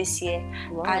book this year,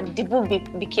 and the book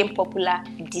became popular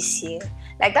this year.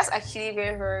 Like, that's actually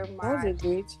very, very mad. That's a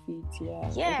great feat, yeah.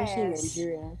 Yes. Especially in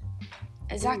Nigeria.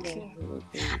 Exactly.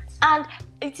 And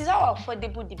it is how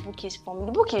affordable the book is for me.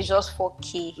 The book is just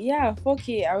 4K. Yeah,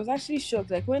 4K. I was actually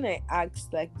shocked. Like, when I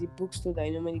asked like the bookstore that I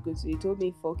normally go to, they told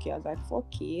me 4K. I was like,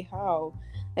 4K? How?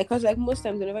 Like, because like most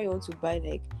times whenever you want to buy,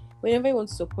 like, whenever you want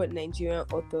to support Nigerian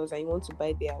authors and you want to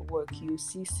buy their work, you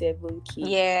see 7K,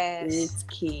 yes,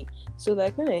 8K. So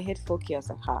like when I heard 4K, I was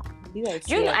like,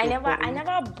 you know, I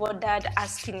never bothered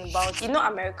asking about,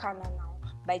 Americana Now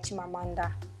by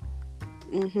Chimamanda.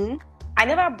 I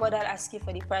never bothered asking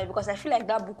for the price because I feel like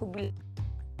that book would be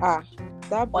that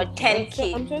book, or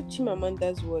 10K. I'm sure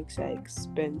Chimamanda's works are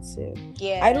expensive.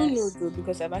 Yeah, I don't know though,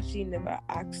 because I've actually never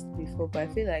asked before, but I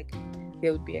feel like they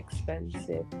would be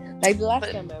expensive. Like the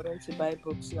last time I went to buy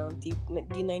books, now the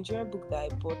Nigerian book that I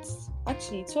bought,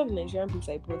 actually 12 Nigerian books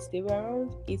I bought, they were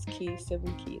around 8K,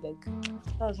 7K. Like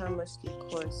that was how much they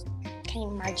cost. Can you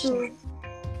imagine?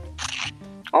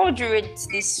 How would you rate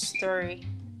this story?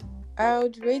 I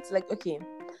would rate, like, okay,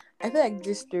 I feel like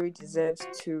this story deserves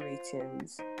 2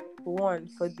 ratings. One,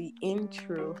 for the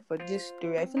intro for this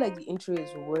story. I feel like the intro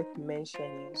is worth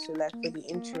mentioning. So like for the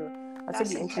intro, I think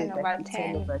the intro is like a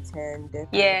 10/10.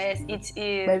 Definitely. Yes, it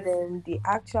is. But then the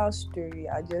actual story,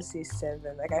 I'll just say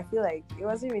 7. Like I feel like it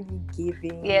wasn't really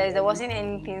giving. Yes, there wasn't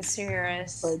anything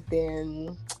serious. But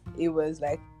then it was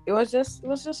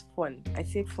just fun. I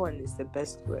say fun is the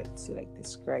best word to like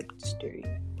describe the story.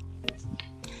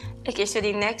 Okay, so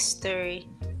the next story,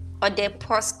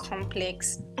 Oedipus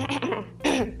Complex.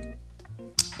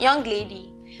 Young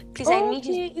lady, please, I need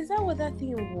you. Is that what that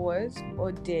thing was?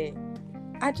 Ode?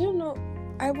 I don't know.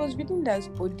 I was reading that as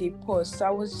Oedipus, so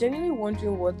I was genuinely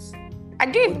wondering what. I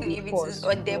don't believe it is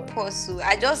Oedipus.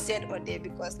 I just said Ode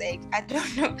because, like, I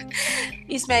don't know.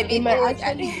 It might be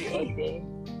actually Ode.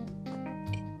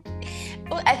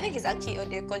 Oh, I think it's actually Ode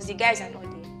because the guys are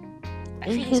Ode. I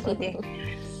think it's Ode.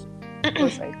 Of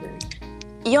course I agree.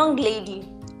 Young lady,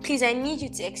 please, I need you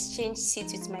to exchange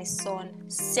seats with my son,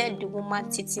 said the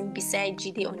woman sitting beside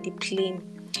Jide on the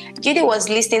plane. Jide was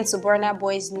listening to Burna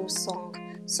Boy's new song,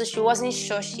 so she wasn't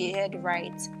sure she heard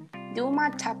right. The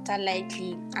woman tapped her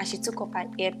lightly and she took up her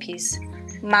earpiece.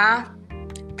 Ma,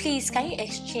 please, can you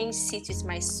exchange seats with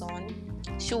my son?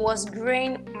 She was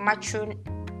growing matronly.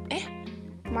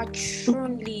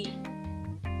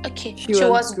 Okay,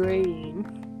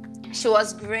 She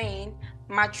was graying,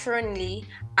 matronly,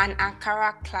 and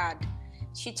Ankara clad.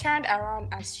 She turned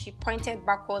around as she pointed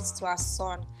backwards to her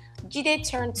son. Jide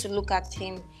turned to look at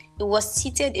him. He was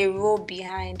seated a row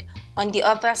behind, on the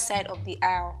other side of the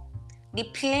aisle. The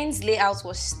plane's layout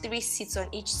was 3 seats on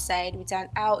each side with an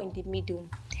aisle in the middle.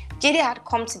 Jide had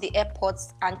come to the airport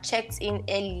and checked in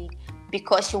early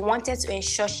because she wanted to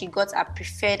ensure she got her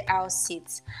preferred aisle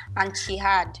seat, and she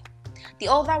had. The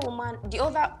older woman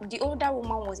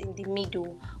was in the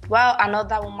middle, while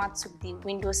another woman took the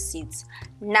window seat.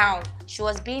 Now, she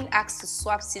was being asked to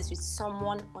swap seats with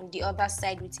someone on the other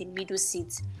side with a middle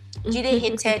seat. Jide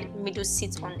hated middle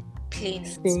seats on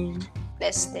planes.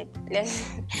 Let's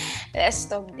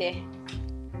stop there.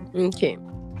 Okay.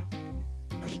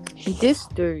 This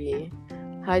story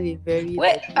had a very...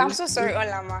 Wait, I'm so sorry,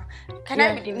 Olama. Can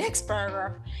I read the next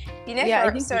paragraph? The next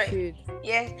paragraph, I think you should.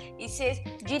 Yeah, it says,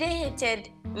 Jide hated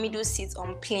middle seats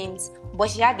on planes, but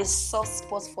she had a soft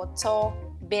spot for tall,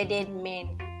 bearded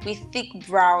men. with thick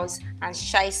brows and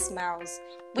shy smiles,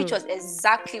 which was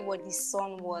exactly what his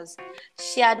son was.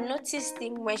 She had noticed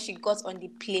him when she got on the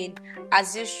plane.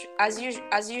 As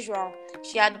usual,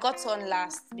 she had got on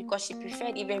last because she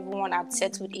preferred if everyone had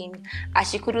settled in,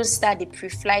 as she couldn't stand the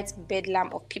pre-flight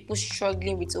bedlam of people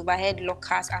struggling with overhead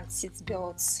lockers and seat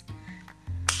belts.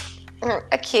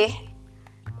 Okay.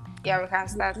 Yeah, we can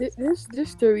start.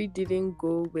 This story didn't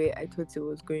go where I thought it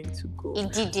was going to go.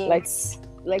 It didn't.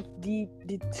 Like the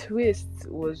twist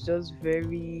was just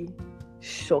very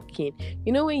shocking.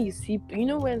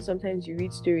 When sometimes you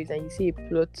read stories and you see a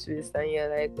plot twist and you're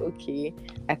like, okay,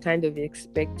 I kind of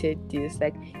expected this.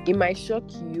 Like, it might shock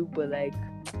you, but like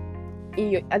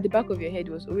at the back of your head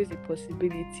was always a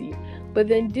possibility. But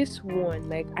then this one,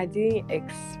 like, I didn't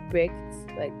expect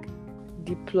like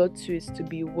the plot twist to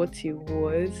be what it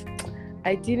was.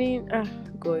 I didn't.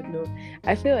 God no.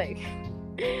 I feel like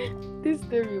this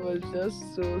story was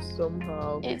just so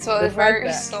somehow. It was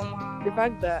very somehow. The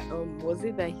fact that was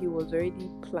it that he was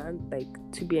already planned like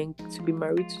to be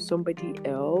married to somebody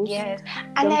else? Yes,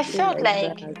 and I felt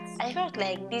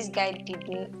like this guy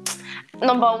didn't.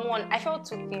 Number one, I felt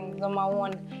two things. Number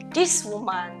one, this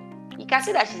woman, you can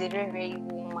see that she's a very, very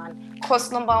evil woman.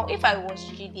 Because number one, if I was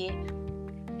Jide,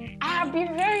 I have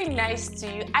been very nice to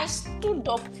you. I stood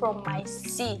up from my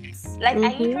seat. Like,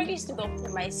 I literally stood up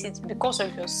from my seat because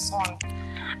of your son.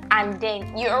 And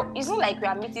then, it's not like we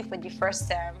are meeting for the first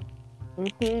time.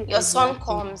 Your son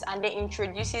comes and then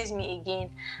introduces me again.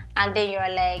 And then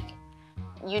you're like,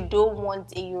 you don't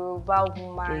want a Yoruba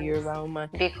woman.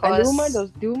 Because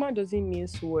and the woman doesn't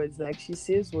mince words. Like, she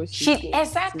says what she thinks.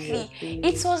 Exactly.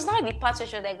 It was not the part where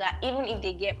she was like that. Even if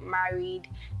they get married,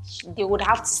 they would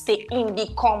have to stay in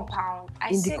the compound.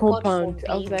 I was like, what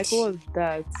was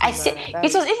that? I said it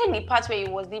was even the part where he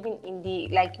was living in the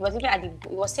he was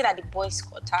staying at the boys'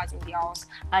 quarters in the house,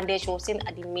 and then she was staying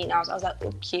at the main house. I was like,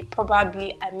 okay,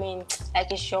 probably. I mean,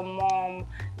 like, it's your mom.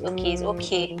 Okay, it's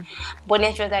okay. But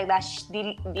then she was like that.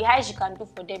 The highest she can do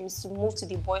for them is to move to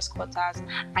the boys' quarters,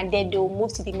 and then they'll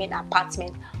move to the main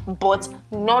apartment. But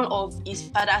none of his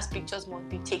father's pictures must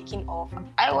be taken off.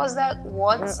 I was like,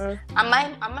 what?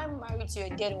 Am I married to your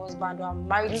dead husband, or I'm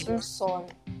married to your son?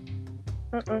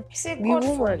 I said,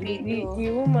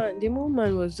 the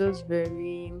woman was just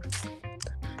very.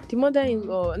 The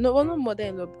mother-in-law, not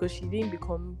mother-in-law, because she didn't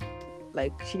become.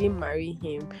 Like, she didn't marry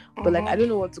him, but like, I don't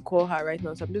know what to call her right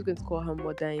now, so I'm just going to call her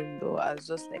mother-in-law as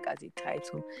a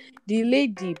title. The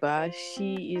lady,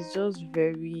 she is just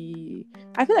very.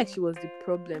 I feel like she was the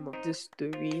problem of this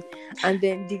story, and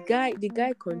then the guy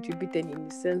contributed in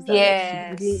the sense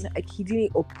that he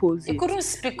didn't oppose it. He couldn't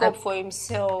speak up for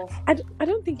himself. I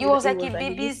don't think he was like a baby.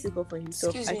 He didn't speak up for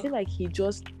himself. I feel like he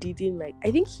just didn't like.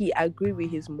 I think he agreed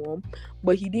with his mom,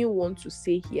 but he didn't want to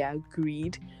say he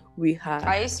agreed with her.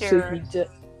 Are you serious? So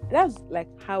that's like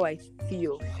how I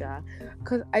feel, Sha.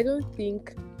 Because I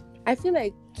feel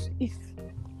like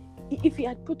if he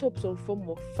had put up some form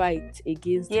of fight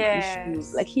against the issue,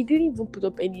 like, he didn't even put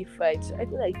up any fight. So I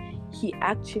feel like he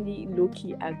actually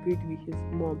low-key agreed with his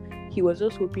mom. He was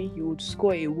just hoping he would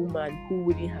score a woman who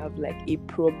wouldn't have like a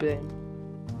problem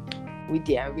with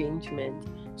the arrangement.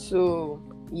 So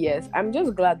yes, I'm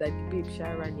just glad that the babe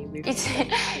ran away.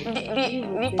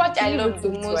 The part I love the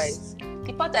most.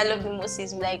 The part I love the most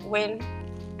is like when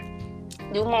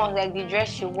the woman was like, the dress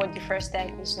she wore the first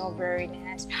time is not very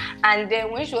nice, and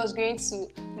then when she was going to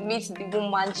meet the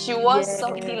woman, she wore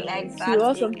something like that. She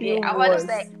wore something. I was just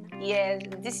like, yes,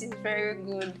 this is very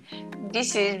good.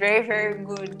 This is very, very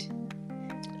good.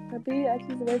 Maybe at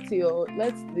least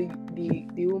let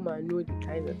the woman know the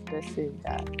kind of person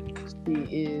that she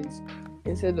is.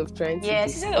 Instead of trying to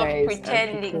instead of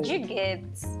pretending, you get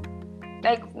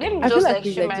like, let me I just feel like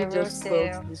show my real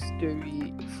self. The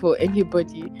story for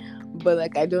anybody, but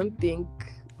like, I don't think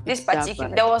this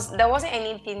particular there wasn't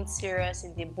anything serious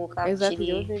in the book. Actually. Exactly,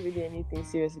 there wasn't really anything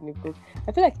serious in the book.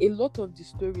 I feel like a lot of the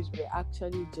stories were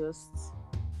actually just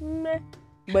meh.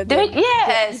 But it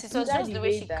was just the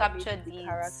way she captured the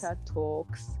character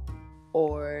talks,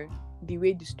 or the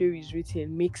way the story is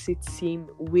written makes it seem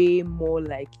way more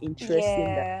like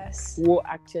interesting than what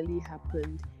actually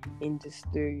happened in the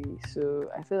story. So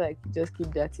I feel like you just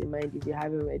keep that in mind if you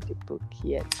haven't read the book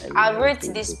yet. I rate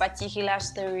this particular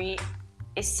story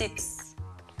a 6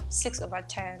 over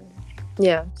 10.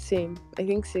 Yeah, same. I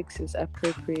think 6 is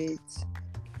appropriate.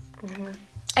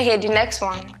 Okay, the next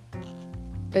one.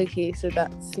 Okay, so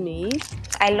that's me.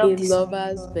 I love The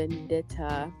Lover's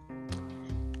Vendetta.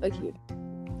 Okay.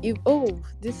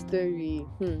 This story,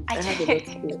 I have a lot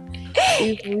to say.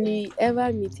 If we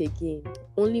ever meet again,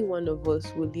 only one of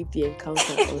us will leave the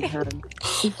encounter unharmed.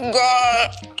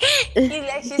 Girl, it's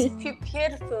like she's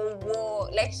prepared for war.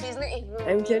 Like she's not even.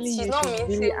 I'm telling she's you, not she's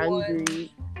missing really one.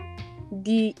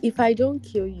 angry. If I don't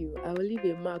kill you, I will leave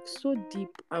a mark so deep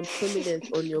and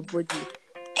prominent on your body.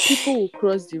 People will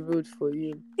cross the road for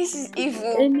you. This is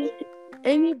evil.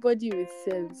 Anybody with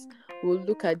sense will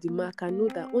look at the mark and know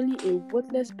that only a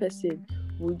worthless person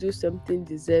will do something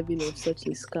deserving of such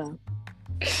a scar.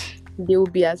 They will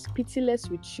be as pitiless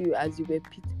with you as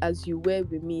you were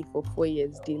with me for 4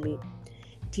 years daily.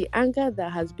 The anger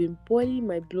that has been boiling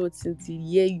my blood since the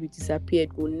year you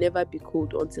disappeared will never be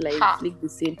cold until I inflict the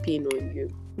same pain on you.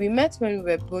 We met when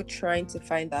we were both trying to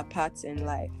find our paths in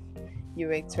life. You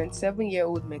were a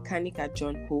 27-year-old mechanic at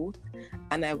John Holt,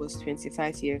 and I was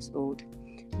 25 years old.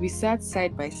 We sat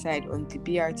side by side on the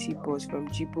BRT bus from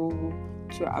Jibowu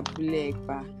to Abule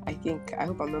Egba. I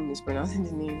hope I'm not mispronouncing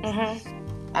the names.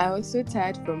 I was so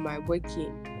tired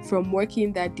from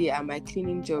working that day at my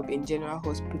cleaning job in General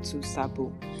Hospital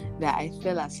Sabo that I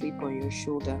fell asleep on your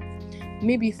shoulder.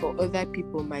 Maybe for other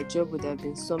people my job would have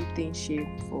been something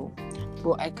shameful,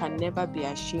 but I can never be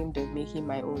ashamed of making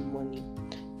my own money.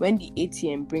 When the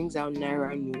ATM brings out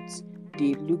Naira notes,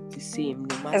 they look the same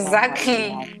no matter how you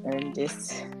have earned it.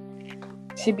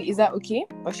 Shibi, is that okay?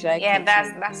 Or should I continue?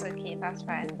 Yeah, that's okay. That's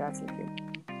fine. That's okay.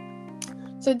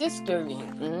 So this story,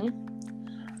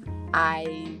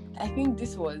 I think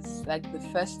this was like the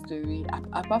first story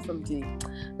apart from the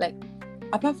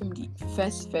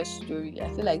first story. I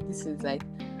feel like this is like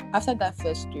after that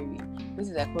first story, this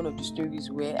is like one of the stories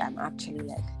where I'm actually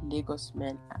like Lagos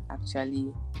men are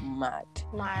actually mad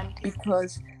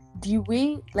because the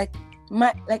way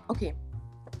okay,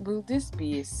 will this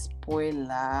be a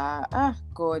spoiler?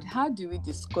 God, how do we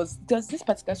discuss this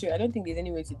particular story? I don't think there's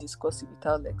any way to discuss it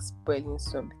without like spoiling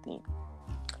something.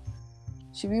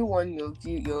 Should we warn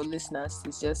your listeners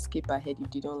to just skip ahead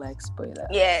if you don't like spoilers?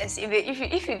 Yes,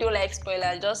 if you don't like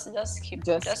spoilers, just skip.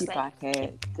 Just skip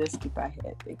ahead.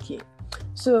 Okay.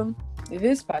 So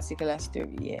this particular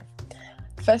story, yeah.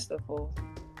 First of all,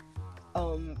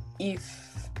 the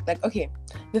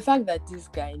fact that this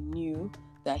guy knew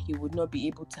that he would not be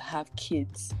able to have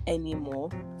kids anymore,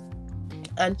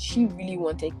 and she really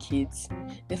wanted kids.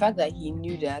 The fact that he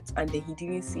knew that and then he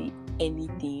didn't say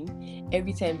anything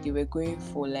every time they were going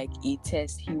for like a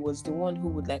test, he was the one who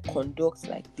would like conduct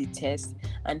like the test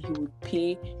and he would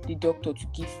pay the doctor to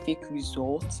give fake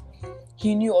results.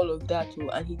 He knew all of that too,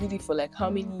 and he did it for like how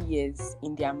many years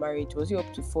in their marriage? Was it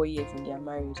up to 4 years in their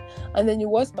marriage? And then the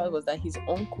worst part was that his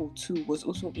uncle too was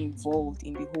also involved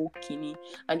in the whole kidney,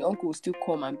 and the uncle would still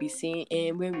come and be saying,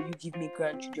 when will you give me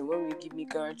grandchildren? When will you give me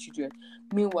grandchildren?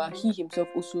 Meanwhile, he himself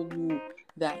also knew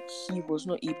that he was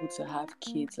not able to have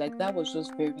kids. Like that was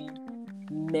just very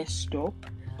messed up.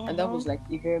 And that was like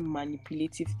a very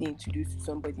manipulative thing to do to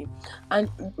somebody. And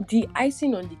the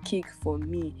icing on the cake for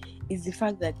me is the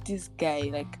fact that this guy,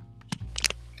 like,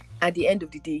 at the end of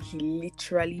the day, he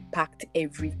literally packed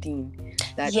everything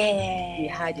that he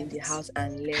had in the house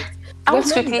and left. I want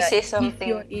to quickly say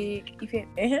something.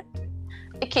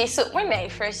 Okay, so when I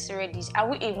first read it, I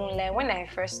would even like when I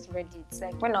first read it,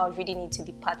 like when I was reading it to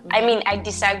the part. I mean, I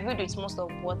disagreed with most of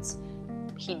what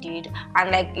he did, and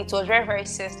like it was very, very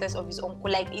senseless of his uncle.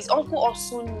 Like his uncle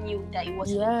also knew that it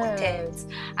was impotent,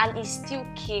 and he still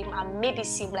came and made it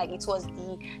seem like it was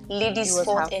the lady's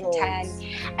fault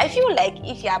entirely. I feel like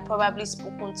if he had probably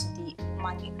spoken to the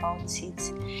woman about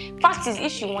it, fact is,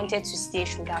 if she wanted to stay,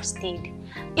 she would have stayed.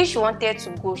 If she wanted to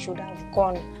go, she would have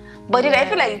gone. But then I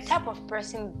feel like the type of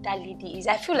person that lady is,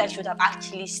 I feel like she would have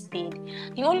actually stayed.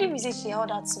 The only reason she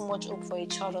held out so much hope for a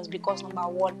child was because, number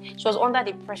one, she was under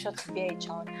the pressure to bear a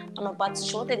child, and number two,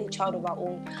 she wanted a child of her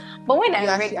own. But when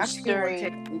I read the story,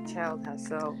 wanted a child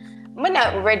herself. When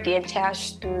I read the entire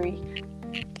story,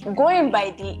 going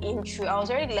by the intro, I was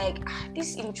already like,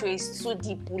 this intro is so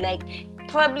deep. Like,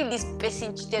 probably this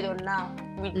person cheated on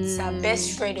her with her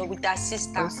best friend or with her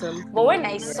sister. But when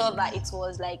I saw that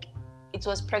it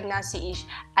was pregnancy-ish,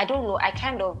 I don't know, I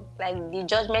kind of like the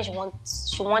judgment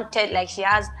she wanted, like she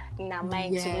has in her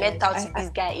mind to let out this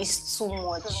guy is too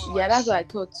much. Yeah, that's what I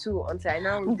thought too, until I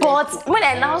now. But when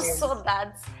I now saw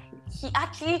that he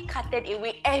actually carted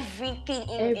away everything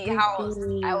in the house,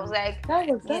 I was like, that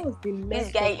was the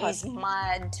this guy is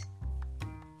mad.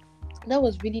 That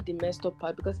was really the messed up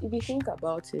part, because if you think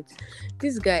about it,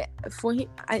 this guy, I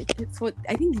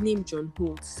think the name John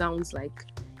Holt sounds like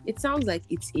it's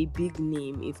a big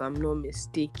name, if I'm not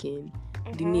mistaken.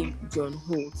 the name John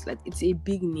Holt. Like, it's a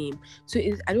big name. So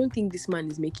I don't think this man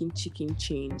is making chicken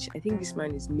change. I think this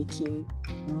man is making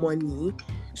money.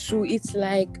 So it's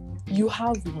like, you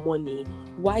have money.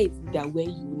 Why is it that when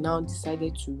you now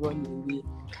decided to run away,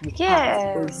 you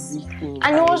yes,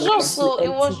 and it was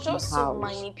just so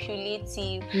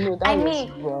manipulative. No, that was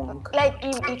wrong. Like,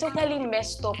 it totally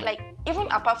messed up. Like, even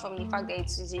apart from the fact that it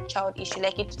is a child issue,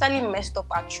 like, it totally messed up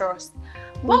our trust.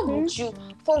 What would you,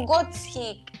 for God's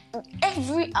sake,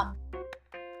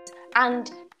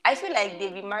 and I feel like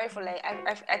they've been married for like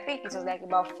I think it was like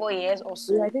about 4 years or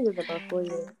so. Yeah, I think it was about 4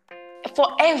 years. For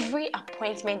every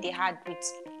appointment they had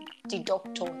with the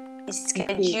doctor, he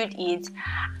scheduled it,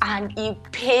 and he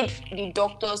paid the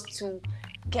doctors to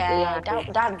get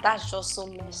that's just so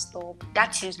messed up.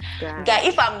 That is, guy,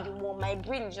 if I'm the one, my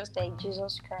brain is just like,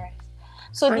 Jesus Christ.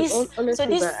 So this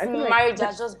marriage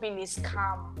has just been a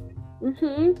scam.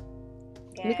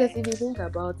 Yeah. Because if you think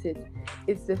about it,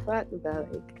 it's the fact that,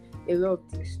 like, a lot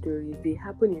of these stories, they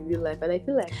happen in real life, and I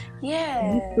feel like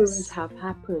these stories have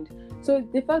happened. So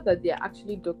the fact that there are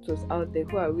actually doctors out there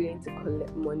who are willing to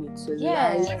collect money to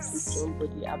lie to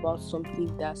somebody about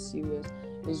something that serious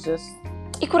is just...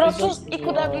 It could have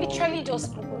literally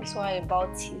just spoken to her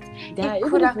about it.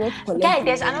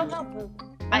 There's another book.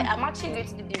 I'm actually going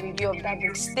to do the review of that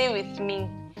book, Stay With Me,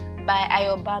 by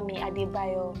Ayobami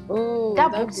Adebayo. Oh,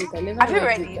 that book. I never have you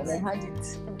read it? I had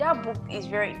it. That book is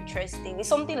very interesting. It's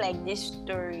something like this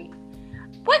story.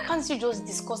 Why can't you just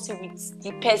discuss it with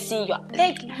the person you're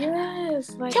like?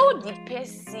 Yes, like, tell the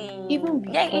person. Even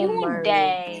before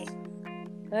die.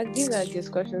 Like, these are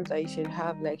discussions that you should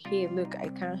have. Like, hey, look, I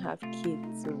can't have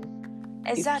kids. So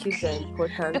exactly. Kids are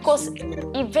important, because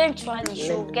eventually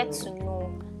she'll get to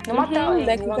know. No matter how you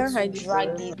want to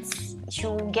drag it,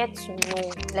 she'll get to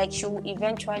know. Like, she'll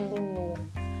eventually know.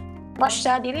 But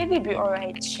the lady be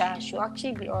alright, she'll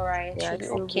actually be alright. Yeah,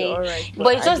 she'll be okay. Alright,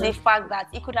 but it's just the fact that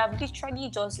he could have literally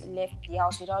just left the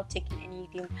house without taking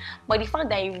anything. But the fact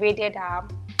that he raided her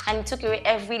and he took away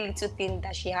every little thing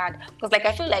that she had. Because, like,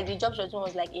 I feel like the job she was doing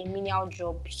was like a menial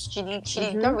job. She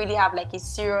did not really have like a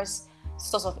serious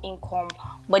source of income,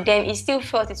 but then he still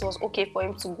felt it was okay for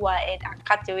him to go ahead and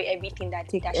cut away everything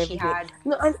that she had.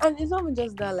 No, and it's not even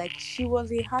just that. Like, she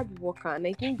was a hard worker, and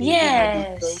I think they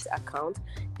had a joint account.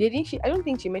 I don't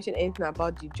think she mentioned anything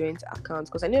about the joint account,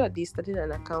 because I know that they started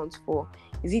an account for,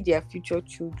 is it their future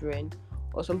children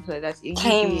or something like that?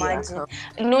 Can you imagine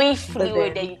knowing fully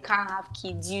well that you can't have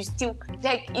kids? You still,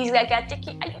 like, it's like you're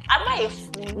taking. Am I a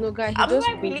fool? No, guy, he just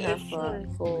paid her for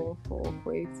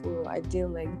a fool. I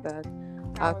didn't like that.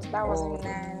 That wasn't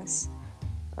nice.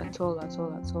 At all.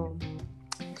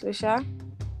 So, Sha,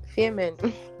 fear men.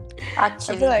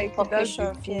 Actually, I feel like population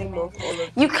of fear men.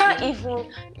 You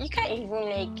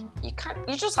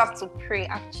just have to pray,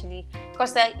 actually,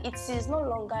 because, like, it is no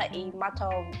longer a matter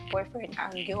of boyfriend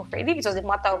and girlfriend. If it was a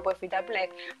matter of boyfriend, I'd be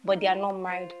like, but they are not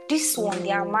married. This one,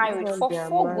 they are married for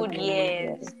 4 good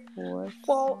years.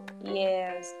 4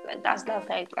 years. Like, that's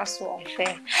so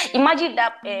unfair. Imagine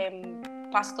that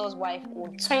pastor's wife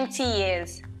owned 20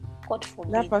 years. God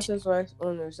forbid. That pastor's wife's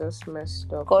owner is just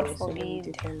messed up. God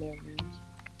forbid.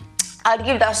 I'd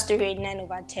give that story a 9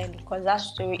 over 10 because that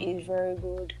story is very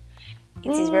good.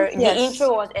 It is very. Yes. The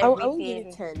intro was everything. I would give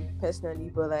it 10 personally,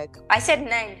 but like I said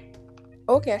 9.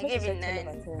 Okay, I gave it 9.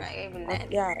 I gave it 9.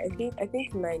 Yeah, I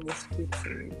think 9 is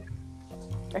pretty.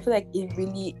 I feel like it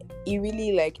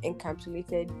really like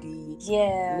encapsulated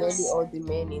nearly all the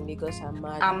men in Lagos are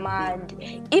mad.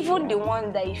 Even the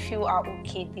ones that you feel are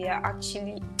okay, they are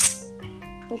actually.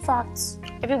 In fact,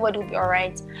 everybody will be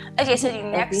alright. Okay, so the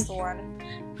next one.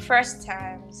 First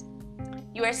times.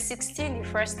 You were 16 the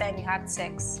first time you had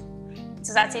sex. It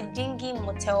was at a dingy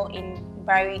motel in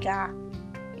Bariga,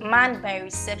 manned by a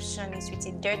receptionist with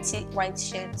a dirty white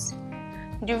shirt.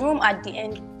 The room at the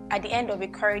end of a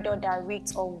corridor that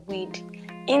reeked of weed.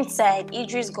 Inside,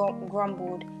 Idris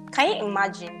grumbled. Can you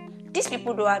imagine? These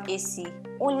people don't have AC,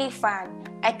 only fan.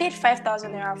 I paid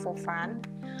 5,000 naira for fan.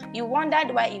 You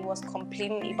wondered why he was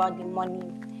complaining about the money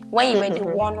when you were the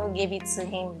one who gave it to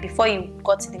him before you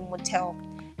got to the motel.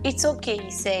 It's okay, he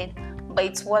said, but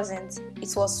it wasn't.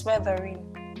 It was sweltering.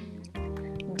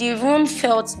 The room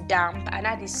felt damp and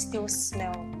had a stale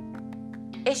smell.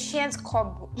 Ancient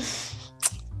cobweb.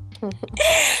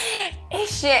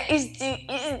 Ancient is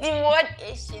the word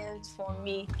ancient for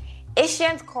me.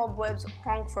 Ancient cobwebs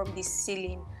hung from the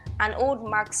ceiling, and old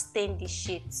marks stained the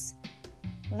sheets.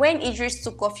 When Idris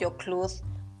took off your clothes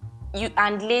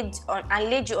and laid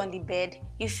you on the bed,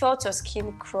 you felt your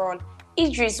skin crawl.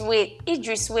 Idris,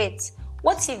 wait.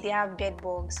 What if they have bed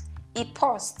bugs? He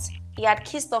paused. he had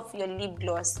kissed off your lip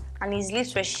gloss and his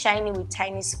lips were shining with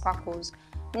tiny sparkles.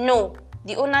 No,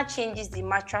 the owner changes the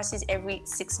mattresses every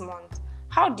 6 months.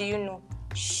 How do you know?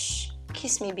 Shh,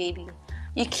 kiss me, baby.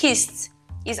 You kissed.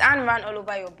 His hand ran all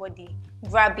over your body,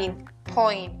 grabbing,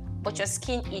 pawing, but your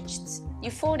skin itched. You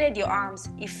folded your arms.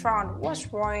 He frowned.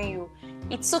 What's worrying you?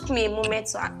 It took you a moment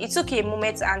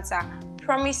to answer.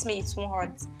 Promise me it won't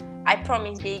hurt. I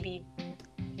promise, baby.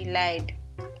 He lied.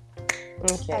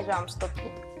 Okay. That's why I'm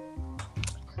stopping.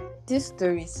 This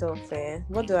story is so fair.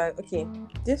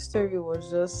 This story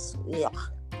was just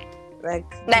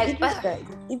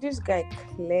this guy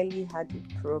clearly had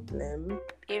a problem.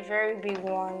 A very big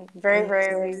one. Very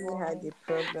big one. Had a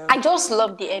problem. I just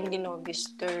love the ending of the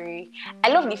story. I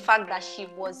love the fact that she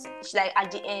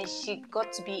at the end she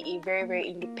got to be a very, very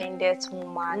independent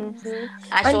woman.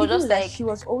 And she was just like she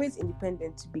was always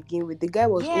independent to begin with. The guy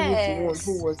was always the one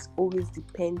who was always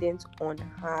dependent on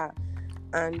her.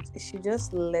 And she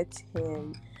just let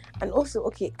him. And also,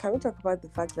 can we talk about the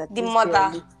fact that the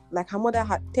mother, her mother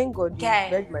had, thank God you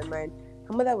read my mind.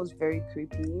 Her mother was very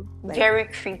creepy. Very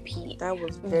creepy. That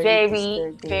was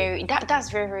very that's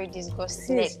very, very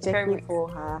disgusting. She's checking for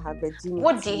her virginity.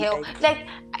 What the hell?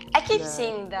 I keep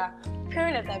saying that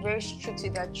parents that are very strict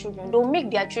with their children, they'll make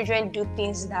their children do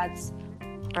things that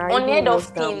unheard of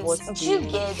things. Do you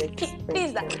get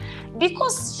things that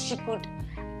because she could?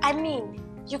 I mean,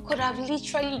 you could have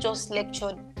literally just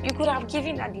lectured. You could have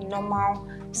given her the normal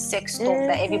sex stuff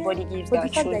that everybody gives their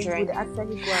children.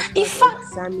 In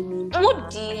fact,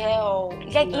 what the hell?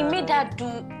 It made her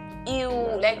do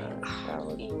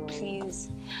please.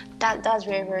 That's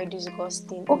very, very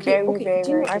disgusting. Okay. Very,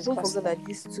 do you know, I don't forgot that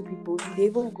these two people, they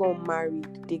even got married.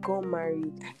 They got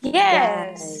married.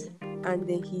 Yes. And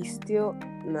then he still,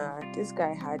 this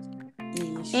guy had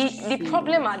the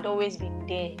problem had always been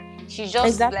there. She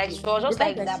just that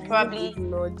probably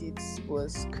ignored it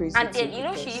was crazy. And then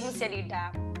she even said it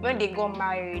that when they got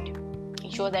married,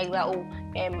 she was like that.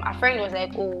 Her friend was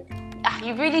like,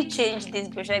 you really changed this,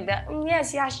 but like that.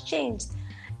 Yes, he has changed.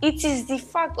 It is the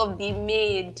fact of the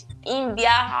maid in their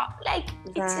house, it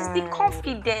is the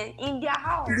confidence in their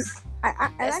house. I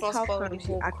like how calm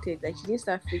she acted. She didn't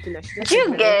start freaking out. She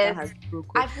just has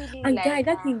broken. I really and guy,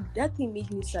 that thing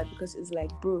made me sad because it's like,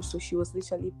 bro, so she was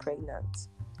literally pregnant.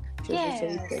 She was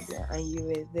literally pregnant and you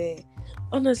were there.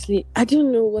 Honestly, I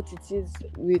don't know what it is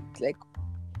with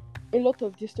a lot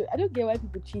of this story. I don't get why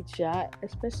people cheat,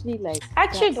 especially I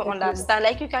actually don't understand.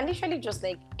 You can literally just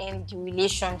end the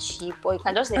relationship, or you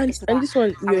can just and this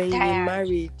one you're in a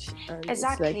marriage and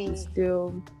exactly. It's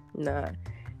still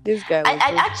This guy.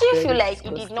 I actually feel like he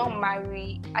did not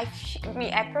marry. I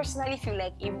personally feel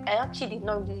like I actually did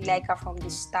not really like her from the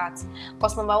start.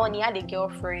 Because number one, he had a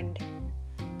girlfriend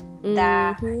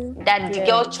that the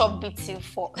girl chopped beating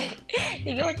for.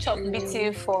 The girl chopped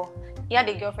beating for. He had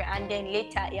a girlfriend, and then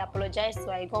later he apologized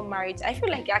to her. He got married. I feel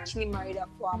like he actually married her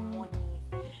for her money.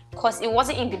 Because it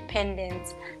wasn't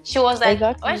independent. She was like,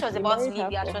 when she was about to leave, she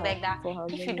was like that.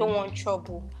 If you don't want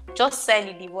trouble, just sign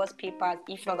the divorce papers.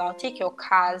 If not, I'll take your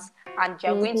cars and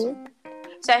you're going to.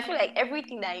 So I feel like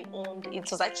everything that he owned, it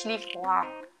was actually for her.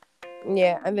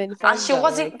 Yeah, and then she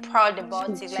wasn't proud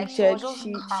about it. She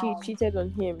cheated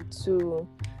on him too,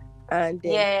 and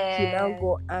then he now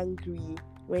got angry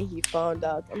when he found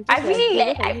out. I really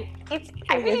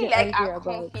like her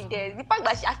confidence. The fact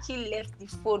that she actually left the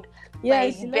phone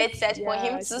by his bedside for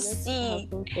him to see.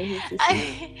 Do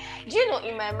you know,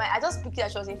 in my mind, I just pictured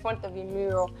that she was in front of a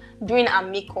mirror doing her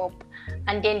makeup,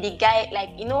 and then the guy,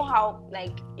 you know how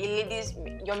a lady's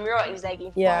your mirror is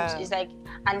in front, it's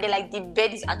and then the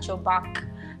bed is at your back.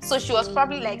 So she was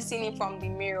probably seeing it from the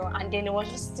mirror, and then it was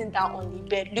just sitting down on the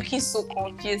bed looking so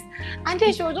confused, and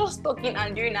then she was just talking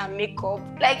and doing her makeup.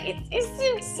 It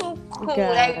seemed so cool.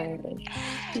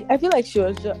 I feel like she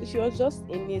was just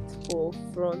in it for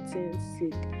fronting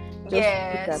sake,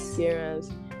 just with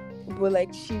appearance.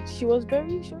 But she was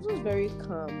just very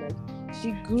calm.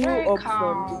 She grew up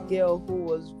from the girl who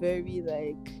was very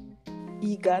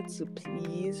eager to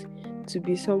please, to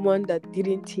be someone that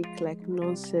didn't take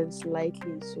nonsense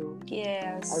lightly. So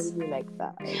yes, I really like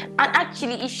that. And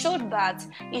actually it showed that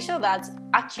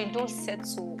actually don't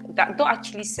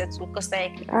actually settle, because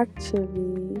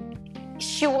actually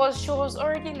she was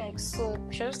already so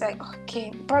she was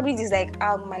okay, probably this is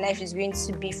how my life is going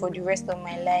to be for the rest of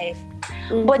my life.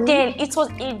 But then it was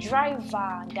a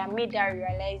driver that made her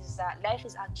realize that life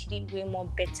is actually way more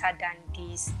better than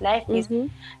this. Life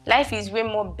is way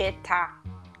more better.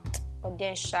 But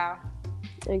then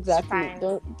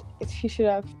exactly. She should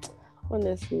have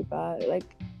honestly, but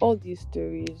all these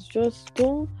stories, just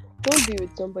don't don't be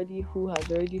with somebody who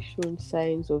has already shown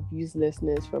signs of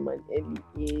uselessness from an early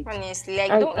age. Honestly,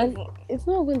 like, and, don't and even. it's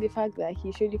not even the fact that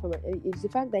he showed it from an early age, the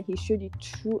fact that he showed it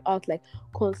throughout, like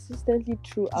consistently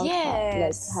throughout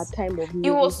her time of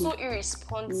He was living. so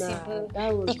irresponsible. Nah,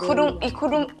 that was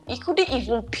He couldn't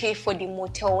even pay for the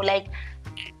motel. Like,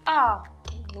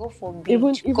 God forbid.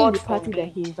 Even God the party forbid.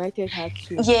 that he invited her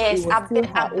to, Yes, it was still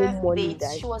her own money birthday,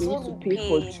 that she was she used to pay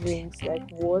for paid. drinks. Like,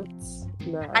 what?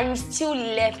 Nah. And he still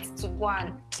left to go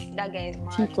and that guy is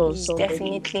mad. Cheat on He's somebody.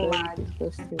 definitely mad.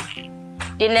 Disgusting.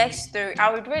 The next story,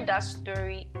 I would rate that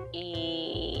story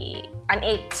an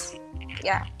 8.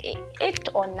 Yeah, 8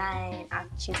 or 9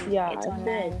 actually. Yeah, 8 or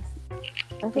 9.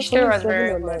 The story was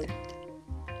very good.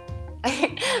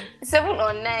 7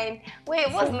 or 9.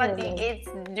 Wait, what's not the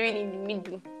 8 doing in the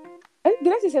middle?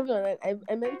 Did I say 7 or 9?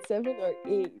 I meant 7 or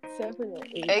 8. 7 or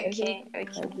 8. Okay.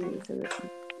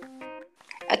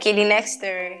 Okay, the next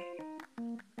story.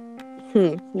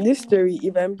 This story,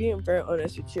 if I'm being very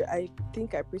honest with you, I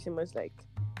think I pretty much like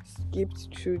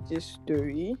skipped through this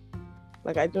story.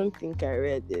 Like, I don't think I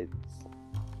read it.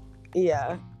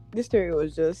 Yeah, this story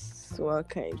was just one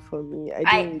kind for me.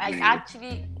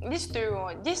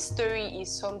 This story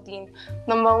is something.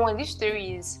 Number one, this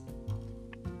story is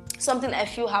something I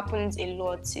feel happens a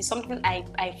lot. It's something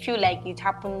I feel like it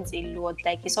happens a lot.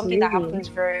 Like, it's something that happens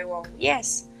very well.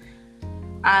 Yes.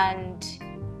 And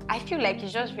I feel like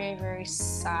it's just very, very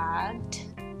sad.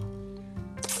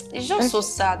 It's just so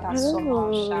sad and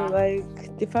somehow.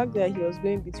 Like, the fact that he was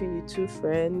going between the two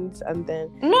friends, and then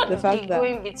not the fact that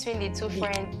going between the two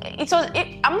friends.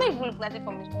 I'm not even looking at it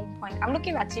from his own point. I'm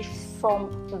looking at it from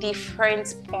the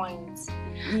friend's point.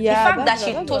 Yeah, the fact that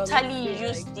she totally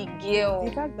used the girl.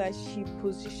 The fact that she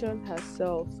positioned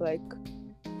herself like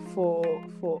for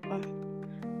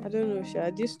I don't know,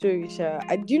 Sha. This story, Sha.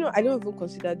 I don't even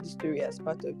consider this story as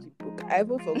part of the book. I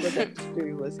even forgot that the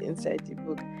story was inside the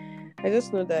book. I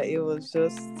just know that it was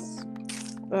just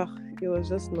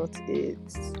not it.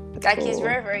 Like, it's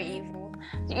very, very evil.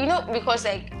 Because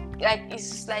like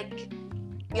it's like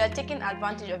you are taking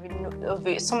advantage of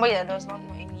it, somebody that does not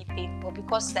know anything, but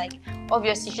because like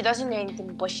obviously she doesn't know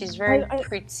anything, but she's very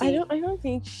pretty. I don't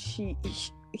think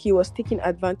he was taking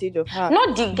advantage of her.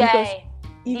 Not the guy.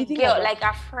 The girl, like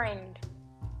a friend.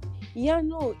 Yeah,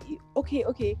 no.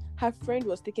 Okay. Her friend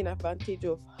was taking advantage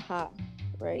of her,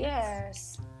 right?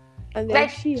 Yes. And then like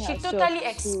she totally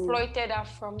exploited her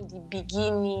from the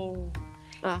beginning.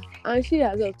 And she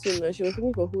herself too, she was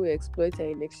looking for who will exploit her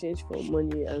in exchange for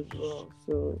money as well.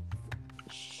 So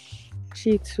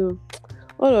she too.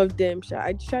 All of them.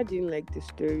 I didn't like the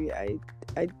story.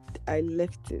 I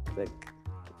left it. Like,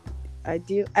 I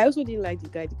also didn't like the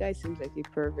guy. The guy seems like a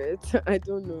pervert. I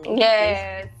don't know.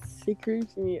 Yes. He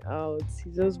creeps me out.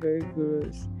 He's just very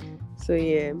gross. So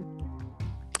yeah,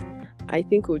 I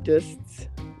think we'll just,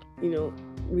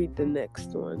 read the next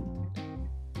one.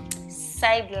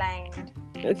 Sidelined.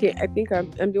 Okay, I think I'm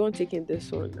the one taking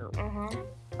this one now. Uh-huh.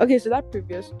 Okay, so that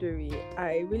previous story,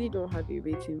 I really don't have a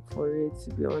rating for it,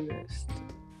 to be honest.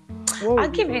 I'll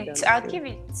give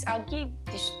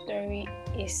the story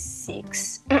a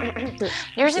 6. The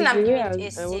reason I'm giving it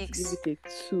a 6. I want to give it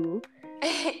a 2.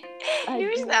 The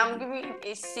reason I'm giving it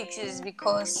a 6 is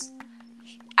because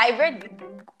I read the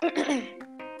book.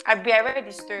 I read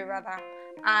the story rather,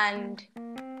 and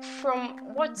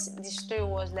from what the story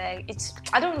was like,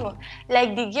 I don't know,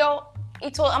 like the girl.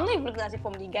 I'm not even looking at it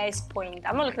from the guy's point.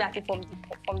 I'm not looking at it from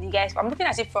the guys. I'm looking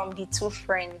at it from the two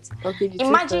friends. Okay.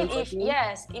 Imagine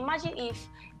if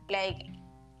like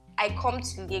I come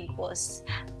to Lagos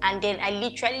and then I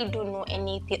literally don't know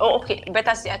anything. Oh, okay,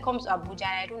 better say I come to Abuja and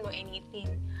I don't know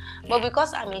anything. But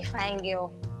because I'm a fine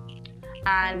girl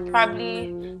and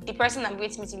probably the person I'm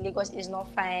going to meet in Lagos is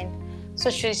not fine,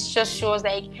 so she was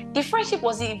like, the friendship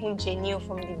wasn't even genuine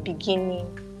from the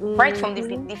beginning. Right from the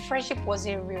beginning, the friendship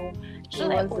wasn't real. She was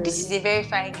like, oh, this is a very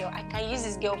fine girl. I can use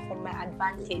this girl for my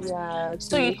advantage. Yeah,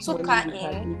 so you took her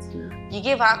in, you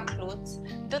gave her clothes,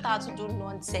 you taught her to do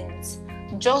nonsense,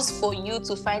 just for you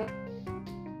to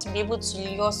be able to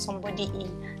lure somebody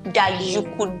in that you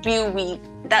could be with.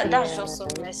 That's just so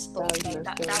messed up.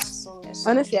 That's so messed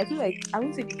up. Honestly, I feel like I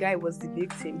wouldn't say the guy was the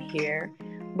victim here,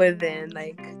 but then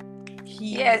like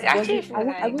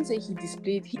I wouldn't say he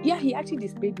displayed. He actually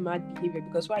displayed mad behavior,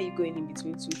 because why are you going in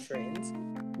between two friends?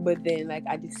 But then, like,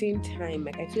 at the same time,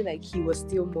 like, I feel like he was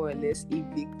still more or less a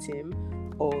victim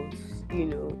of,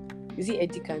 is it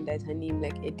Eddie Khan? That's her name,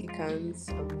 like Eddie Khan's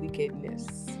wickedness.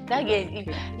 That guy,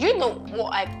 you know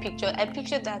what I pictured? I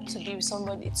pictured that to be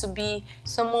someone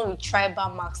with tribal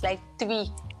marks, like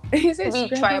 3 He says Be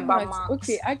tribal tribal marks. marks.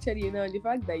 Okay, actually, the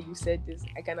fact that you said this,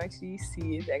 I can actually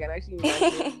see it. I can actually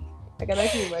imagine. I can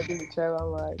actually imagine the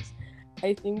tribal marks.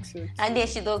 I think so too. And then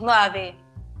she does not have a.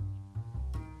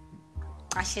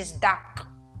 And she's dark.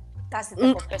 That's the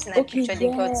type of person I picture the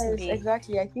girl to be.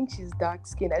 Exactly. I think she's dark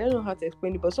skinned. I don't know how to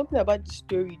explain it, but something about the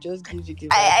story just gives you the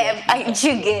vibe. I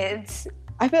you get.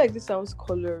 I feel like this sounds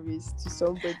colorist to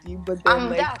somebody, but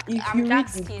then if you read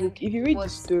the book, if you read the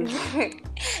story,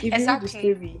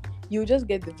 you just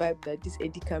get the vibe that this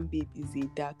Edikan babe is a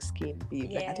dark skinned babe.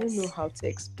 Yes. Like, I don't know how to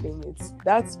explain it.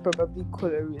 That's probably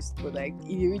colorist, but like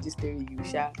if you read the story,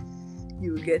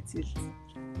 you will get it.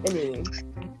 Anyway,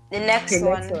 the next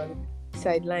one.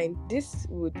 Sideline. This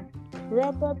would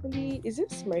probably, is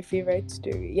this my favorite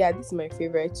story? Yeah, this is my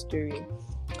favorite story.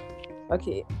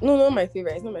 Okay, no, not my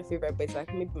favorite. It's not my favorite, but it's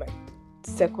like maybe my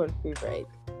second favorite.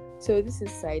 So this is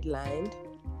Sidelined.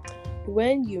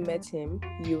 When you met him,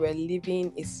 you were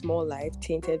living a small life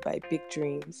tainted by big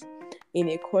dreams, in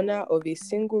a corner of a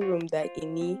single room that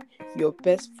Ini, your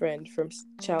best friend from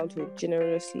childhood,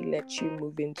 generously let you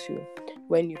move into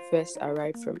when you first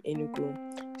arrived from Enugu.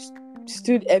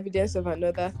 Stood evidence of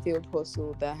another failed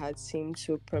hustle that had seemed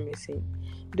so promising.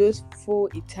 Those 4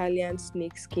 Italian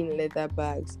snakeskin leather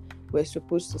bags were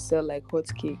supposed to sell like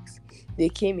hotcakes. They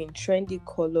came in trendy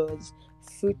colors,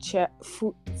 fuchsia,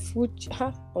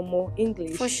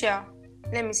 English. Fuchsia.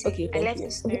 Let me see. Okay, I left the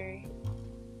story.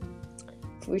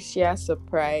 Fuchsia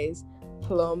surprise,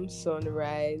 plum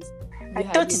sunrise. I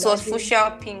thought it was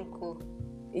fuchsia pink.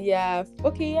 Yeah.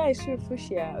 Okay. Yeah, it's true.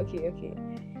 Fuchsia. Okay.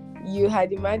 You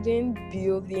had imagined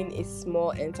building a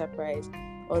small enterprise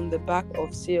on the back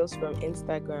of sales from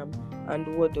Instagram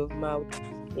and word of mouth.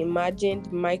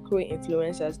 Imagined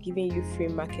micro-influencers giving you free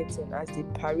marketing as they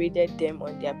paraded them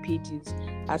on their pages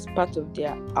as part of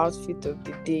their outfit of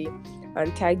the day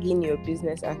and tagging your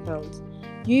business account.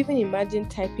 You even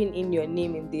imagined typing in your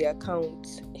name in the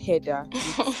account header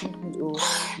with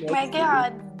CEO. My girl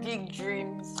had big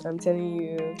dreams. I'm telling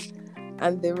you.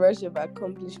 And the rush of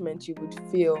accomplishment you would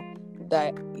feel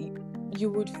that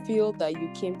you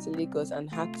came to Lagos and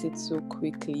hacked it so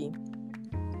quickly.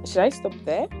 Should I stop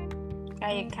there?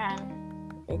 Yeah, you can.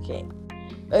 Okay,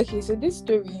 so this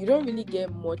story, you don't really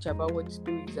get much about what the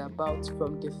story is about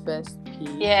from the first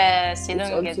page. Yes, you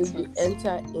don't get until you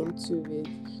enter into it.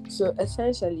 So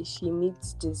essentially, she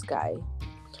meets this guy,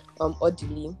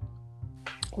 Odili,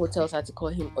 who tells her to call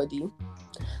him Odi.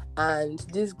 And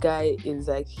this guy is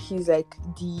he's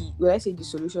the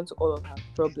solution to all of her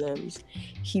problems.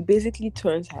 He basically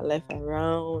turns her life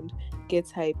around,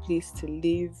 gets her a place to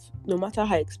live. No matter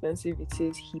how expensive it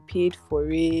is, he paid for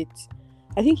it.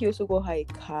 I think he also got her a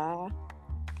car,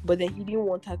 but then he didn't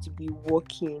want her to be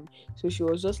working. So she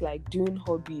was just doing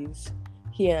hobbies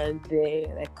here and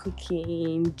there, like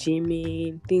cooking,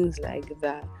 gymming, things like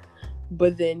that.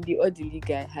 But then the Odili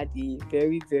guy had a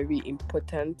very, very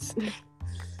important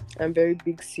and very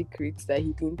big secrets that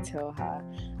he didn't tell her.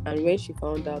 And when she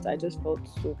found out, I just felt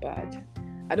so bad.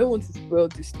 I don't want to spoil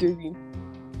the story.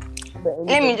 But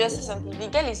let me just say something. The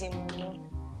girl is a mumu.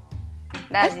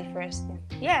 That's the first thing.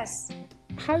 Yes.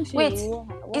 How is she? Wait,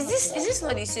 is this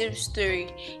not the same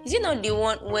story? Is it not the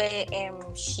one where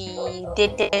she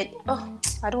dated? Oh,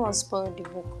 I don't want to spoil the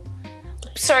book.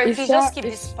 Sorry, please just skip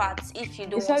this part if you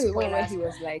don't want to spoil it. It's the one where he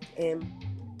was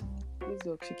please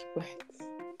don't keep quiet.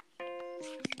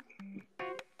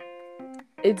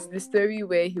 It's the story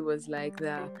where he was like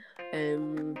that.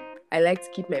 I like to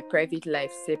keep my private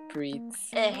life separate.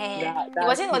 It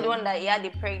wasn't the one that he had the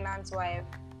pregnant wife.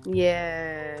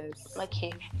 Yes.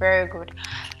 Okay, very good.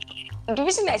 The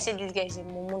reason I said this guy is a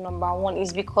mumu number one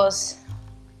is because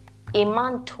a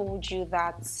man told you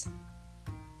that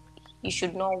you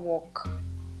should not work.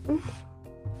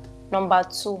 Number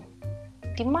two,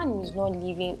 the man is not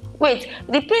living. Wait,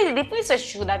 the place that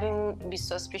should have been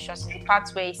suspicious is the part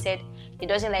where he said he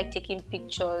doesn't like taking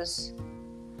pictures.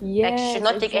 Yes, he should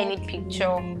not take any picture.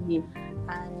 And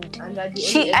I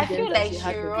feel like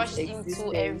she rushed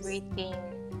into everything.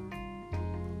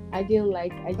 But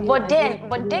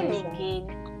then again,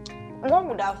 one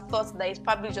would have thought that he's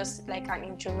probably just like an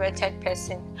introverted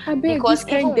person. Because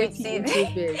even with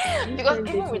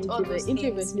all those things,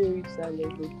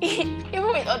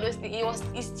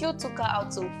 he still took her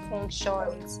out to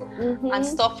functions and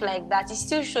stuff like that. He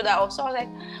still showed her off. So I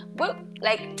was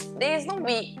there is no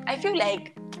way. I feel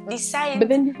like the signs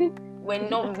were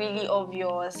not really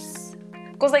obvious.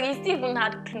 Because he still even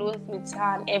had clothes with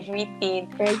her and everything.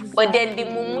 Exactly. But then the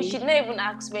mumu, she never even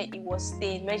asked where he was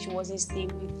staying, when she wasn't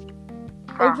staying with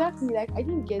her. Exactly, I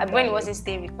didn't get that. When he wasn't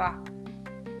staying with her.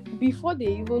 before they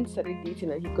even started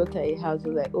dating and he got her a house,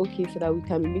 was like, okay, so that we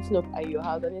can be meeting up at your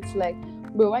house. And it's like,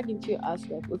 bro, why didn't you ask,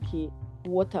 like, okay,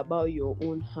 what about your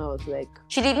own house? Like,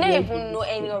 she did not even know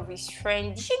any of his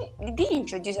friends. Did he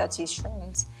introduce her to his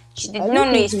friends? She did not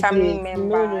know his family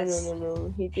members.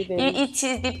 No, he didn't. It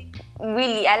is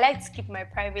really, I like to keep my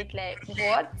private life.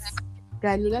 What?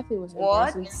 I know that thing was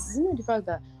embarrassing. You know the fact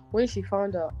that when she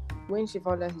found out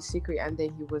his secret, and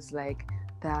then he was like,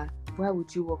 that why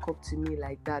would you walk up to me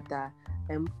like that?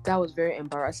 That was very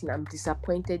embarrassing. I'm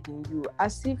disappointed in you.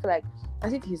 As if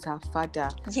he's her father.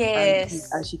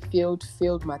 Yes. And she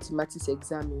failed mathematics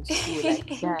exam in school.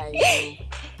 Like, yeah,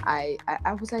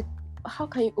 I was like, how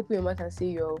can you open your mouth and say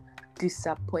you're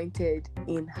disappointed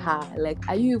in her? Like,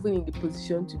 are you even in the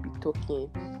position to be talking?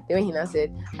 Then when he now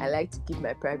said, I like to keep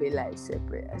my private life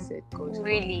separate, I said, God,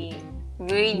 really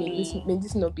may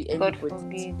this not be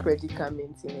anybody's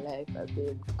predicament in life, I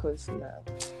beg, because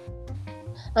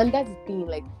and that's the thing,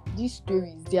 like, these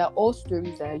stories, they are all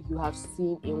stories that you have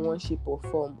seen in one shape or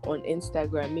form on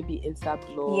Instagram, maybe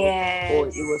Instablog, yes, or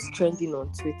it was trending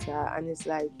on Twitter, and it's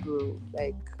like, bro,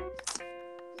 like,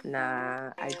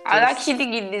 nah. I'll actually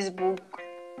give this book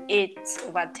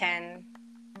 8/10.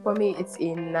 For me, it's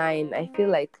a 9. I feel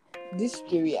like this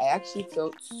story, I actually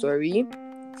felt sorry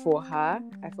for her.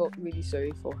 I felt really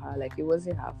sorry for her. Like, it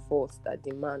wasn't her fault that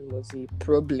the man was a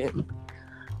problem.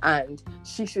 And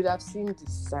she should have seen the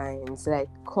signs. Like,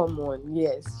 come on,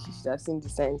 yes, she should have seen the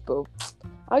signs. But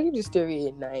I'll give the story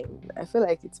a 9. I feel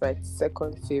like it's my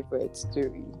second favorite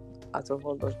story out of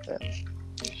all of them.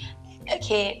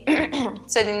 Okay,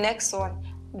 so the next one,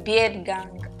 Beard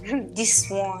Gang. This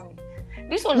one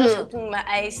just opened my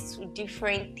eyes to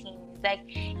different things. Like,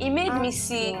 it made me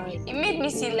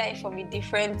see life from a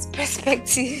different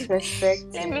perspective.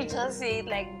 Let me just say it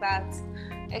like that.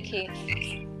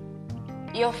 Okay.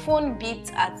 Your phone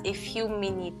beeped at a few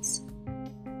minutes.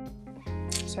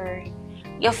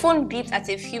 Your phone beeped at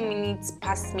a few minutes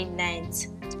past midnight.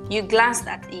 You glanced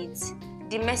at it.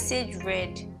 The message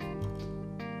read,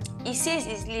 it says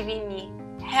it's leaving me.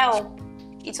 Help.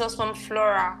 It was from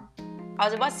Flora. I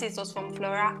was about to say it was from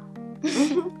Flora.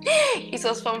 It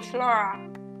was from Flora.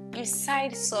 You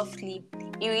sighed softly,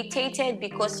 irritated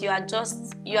because you are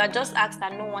just asked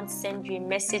that no one send you a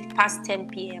message past 10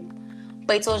 p.m.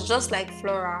 But it was just like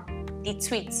Flora, the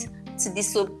tweet,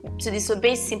 to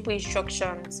disobey simple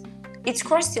instructions. It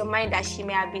crossed your mind that she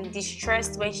may have been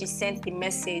distressed when she sent the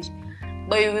message,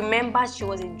 but you remembered she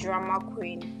was a drama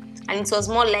queen, and it was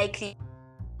more likely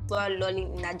to her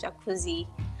lolling in a jacuzzi.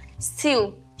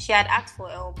 Still, she had asked for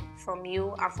help from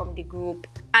you and from the group.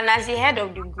 And as the head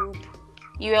of the group,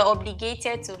 you were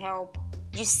obligated to help.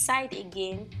 You sighed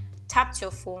again, tapped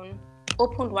your phone,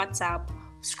 opened WhatsApp,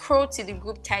 scrolled to the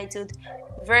group titled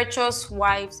Virtuous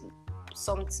Wives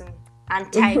something,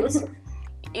 and typed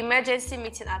emergency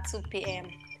meeting at 2 p.m.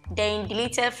 Then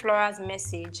deleted Flora's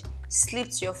message,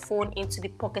 slipped your phone into the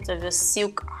pocket of your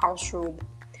silk house robe.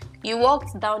 You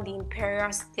walked down the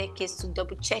imperial staircase to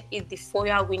double check if the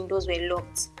foyer windows were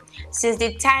locked. Since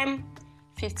the time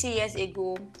 50 years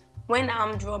ago, when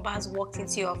armed robbers walked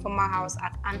into your former house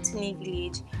at Anthony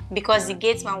Village because the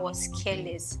gateman was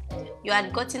careless, you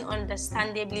had gotten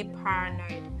understandably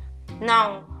paranoid.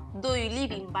 Now, though you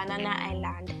live in Banana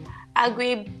Island,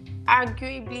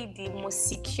 arguably the most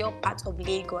secure part of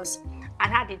Lagos,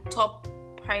 and had a top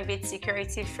private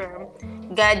security firm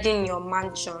guarding your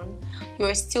mansion, you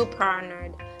were still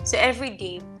paranoid. So every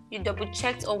day, you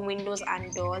double-checked on windows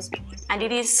and doors and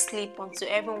didn't sleep until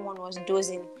everyone was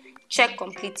dozing. Check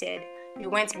completed. You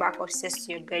went back upstairs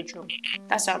to your bedroom.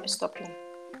 That's how we're stopping.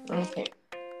 Okay.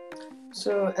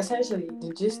 So essentially,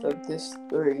 the gist of this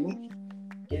story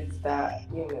is that,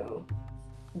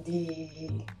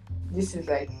 this is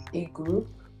like a group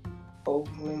of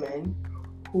women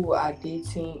who are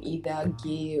dating either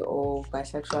gay or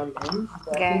bisexual men.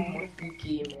 So I think mostly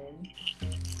gay men.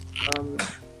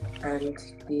 And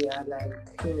they are like,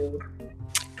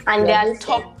 and they are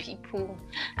top people.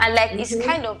 And like it's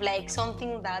kind of like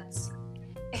something that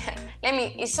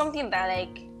it's something that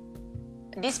like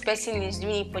this person is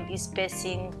doing it for this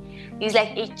person. It's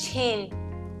like a chain.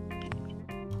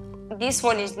 This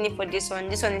one is doing it for this one,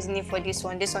 this one is doing it for this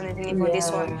one, this one is doing it for this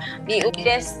one. The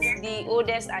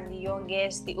oldest and the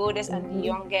youngest, the oldest and the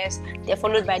youngest. They're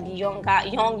followed by the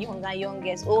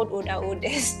youngest, older,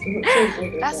 oldest.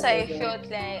 That's how I felt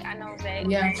like, and I was like,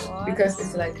 what? Because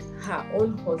it's like her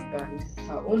own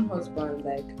husband,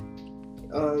 like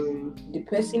the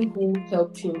person who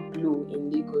helped him blow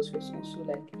in Lagos was also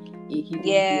like a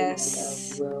hidden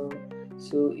as well.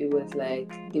 So it was like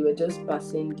they were just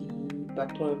passing the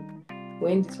baton.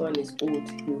 When this one is old,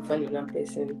 you will find another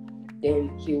person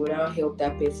then he will now help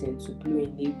that person to blow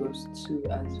in Lagos too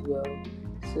as well.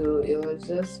 So it was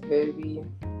just very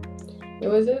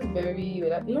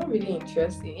like, not really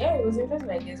interesting. Yeah, it was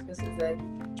interesting, I guess, because it's like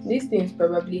these things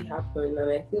probably happen,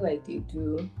 and I feel like they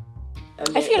do.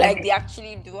 And I feel like they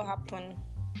actually do happen.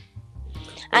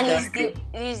 And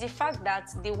it's the fact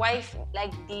that the wife,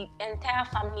 like the entire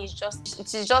family, is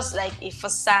just like a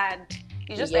facade.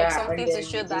 It's just like something to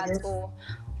show that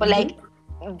but like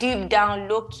deep down,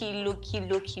 low key,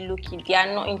 they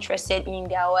are not interested in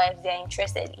their wives. They are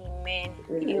interested in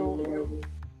men.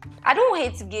 I don't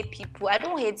hate gay people. I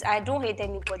don't hate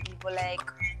anybody, but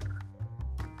like,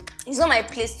 it's not my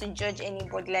place to judge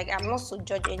anybody. Like, I'm not to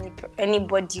judge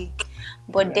anybody,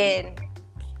 but then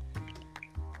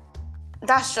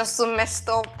that's just so messed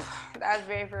up. That's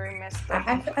very, very messed up.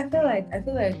 I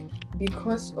feel like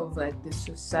because of like the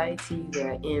society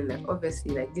we're in, like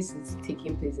obviously like this is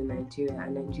taking place in Nigeria,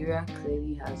 and Nigeria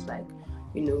clearly has like,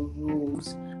 you know,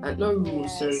 rules and not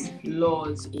rules,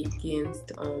 laws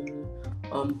against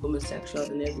homosexuals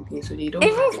and everything. So they don't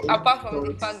even apart from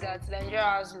the fact that Nigeria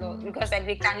has laws, because like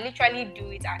they can literally do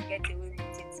it and get away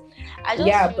with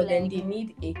it. But then they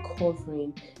need a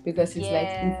covering, because it's like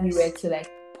if we were to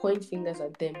like point fingers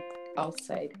at them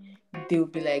outside, they'll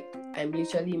be like, I'm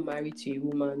literally married to a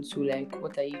woman, so like,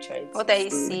 what are you trying to What are you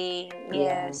saying?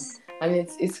 Yes. And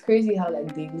it's crazy how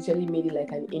like they literally made it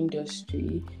like an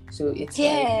industry. So it's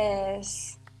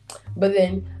yes. But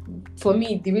then for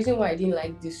me, the reason why I didn't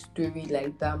like this story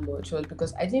like that much was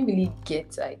because I didn't really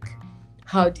get like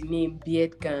how the name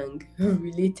Beard Gang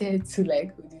related to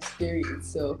like the story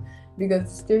itself. Because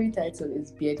the story title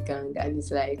is Beard Gang, and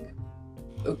it's like,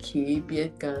 okay,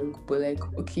 Beard Gang, but like,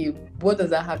 okay, what does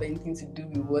that have anything to do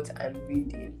with what I'm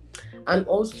reading? And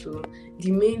also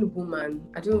the main woman,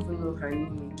 I don't even know her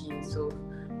name again, so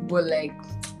but like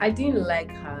I didn't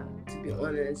like her, to be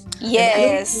honest.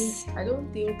 Yes. I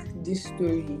don't think this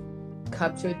story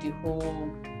captured the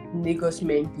whole Lagos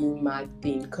men being mad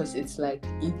thing, because it's like,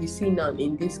 if you see now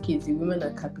in this case, the women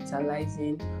are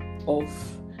capitalizing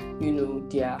off, you know,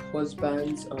 their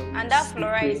husbands. And that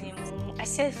Flora is in. I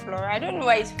said Flora. I don't know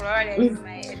why it's Flora that is in my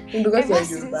head.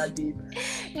 Because you're bad, babe.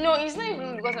 No, it's not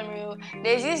even because I'm real.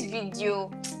 There's this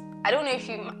video. I don't know if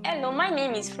you. No, my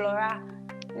name is Flora.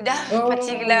 That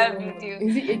particular video.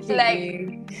 Is it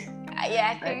like?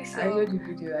 Yeah, I think so. I know the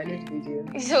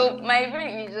video. So my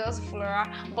friend is just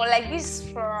Flora, but like this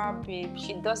Flora babe,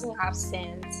 she doesn't have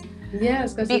sense.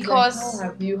 Yes, because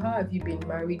like, how have you been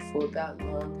married for that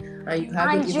long and you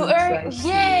haven't even tried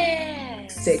to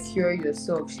secure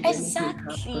yourself?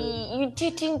 Exactly. You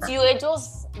didn't. You were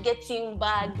just getting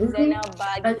bags, designer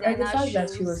bags, and the fact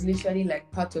that she was literally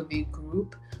like part of a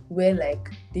group where like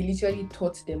they literally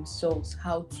taught themselves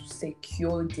how to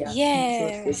secure their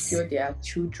future, secure their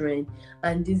children,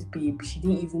 and this babe, she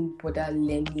didn't even bother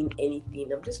learning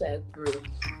anything. I'm just like, bro,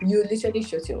 you literally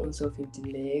shot your own self in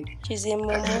the leg. She's a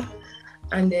mama.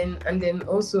 And then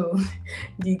also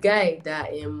the guy that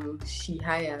she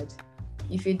hired,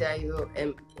 Ife Dayo,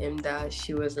 that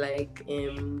she was like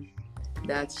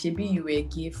that Shebi you were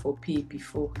gay for pay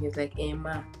before. He was like,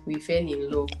 Emma, we fell in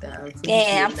love. I'm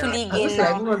fully gay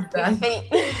now. Like, what's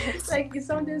that? Like, it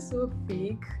sounded so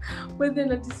fake. But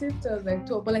then at the same time, I was like,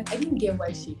 but like, I didn't get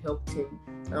why she helped him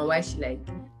and why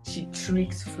she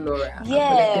tricked Flora and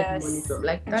collected money from.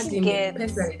 Like, that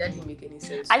didn't make any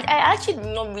sense. I actually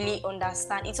did not really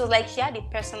understand. It was like she had a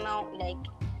personal like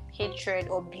hatred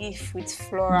or beef with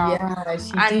Flora. Yeah,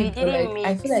 she and did. It didn't make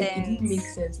I feel sense. like it didn't make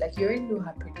sense. Like, you already know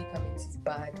her predicament is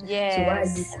bad. Yes. So why are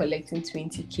you collecting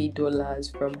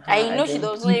 $20,000 from her? I know she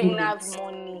doesn't even have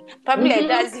money. Probably like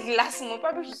that's the last month.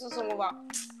 Probably she's also over.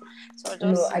 So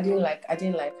no, I didn't like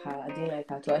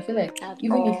her. So I feel like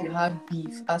even if you have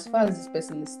beef, as far as this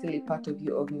person is still a part of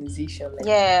your organization,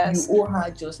 like you owe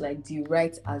her just like the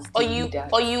right as the leader.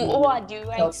 Or you owe her the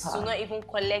right to not even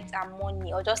collect her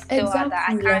money, or just tell her that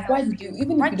I can't why did you,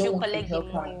 even if you don't want to collect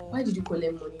help her, why did you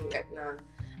collect money right now?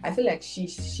 I feel like she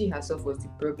herself was the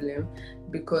problem,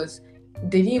 because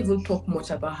they didn't even talk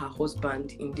much about her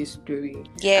husband in this story.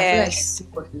 Yes. I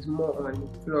feel like the focus is more on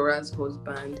Flora's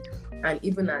husband, and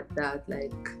even at that,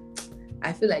 like,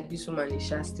 I feel like this woman is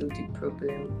still the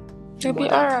problem. You'll be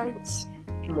alright.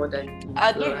 More than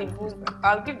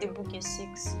I'll give the book a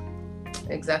 6.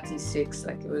 Exactly 6.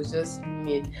 Like, it was just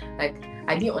made. Like,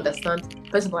 I didn't understand.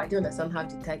 First of all, I didn't understand how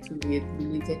the title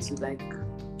related to like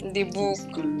the book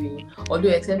story. Although,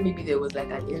 except maybe there was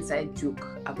like an inside joke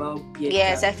about beard.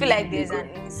 Yes, I feel like there's an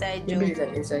inside joke. Maybe there's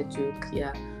an inside joke,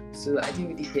 yeah. So I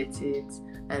didn't really get it.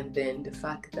 And then the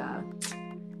fact that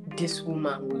this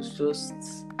woman was just,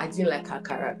 I didn't like her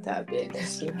character a bit.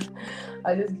 So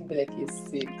I'll just give it like a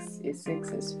 6. A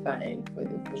 6 is fine for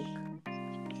the book.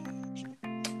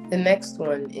 The next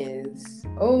one is,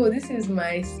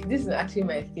 this is actually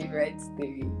my favorite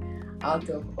story out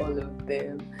of all of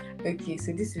them. Okay,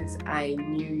 so this is I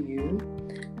Knew You,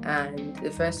 and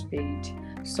the first page.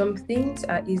 Some things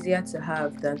are easier to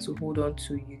have than to hold on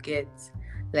to, you get.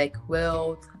 Like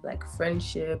wealth, like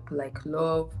friendship, like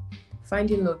love.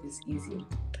 Finding love is easy.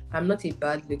 I'm not a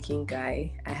bad-looking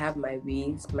guy. I have my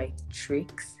ways, my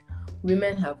tricks.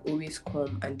 Women have always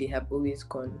come and they have always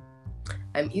gone.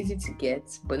 I'm easy to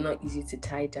get, but not easy to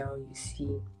tie down, you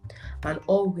see. And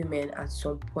all women at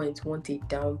some point want a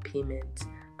down payment,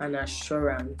 an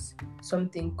assurance,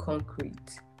 something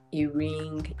concrete, a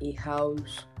ring, a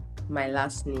house, my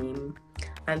last name.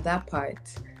 And that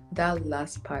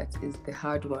last part is the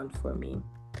hard one for me.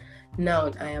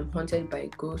 Now I am haunted by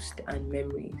ghosts and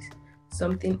memories.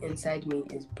 Something inside me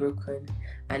is broken,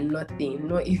 and nothing,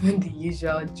 not even the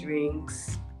usual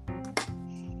drinks,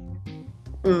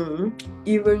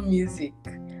 even music,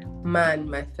 man,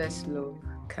 my first love,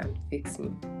 can fix me.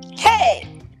 Hey!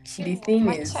 The thing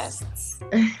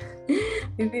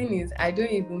is, I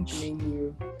don't even blame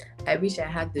you. I wish I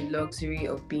had the luxury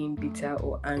of being bitter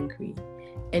or angry.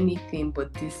 Anything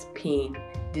but this pain,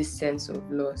 this sense of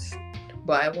loss.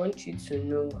 But I want you to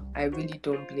know, I really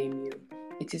don't blame you.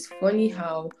 It is funny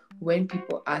how when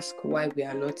people ask why we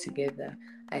are not together,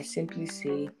 I simply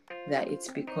say that it's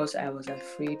because I was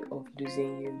afraid of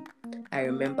losing you. I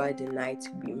remember the night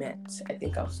we met. I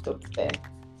think I'll stop there.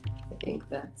 I think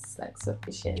that's like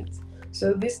sufficient.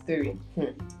 So this story,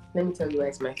 let me tell you why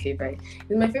it's my favorite.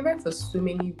 It's my favorite for so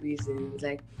many reasons.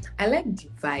 Like, I like the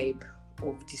vibe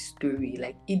of the story.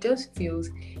 Like, it just feels,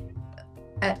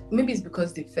 maybe it's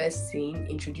because the first scene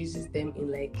introduces them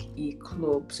in like a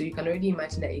club, so you can already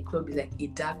imagine that a club is like a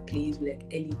dark place with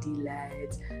like LED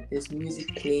lights, there's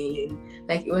music playing.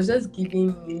 Like, it was just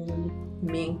giving me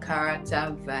main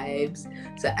character vibes.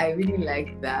 So I really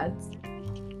like that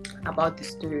about the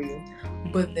story.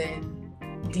 But then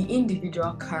the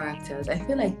individual characters, I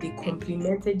feel like they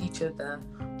complemented each other,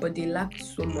 but they lacked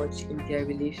so much in their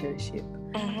relationship.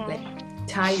 Like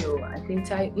Tayo, I think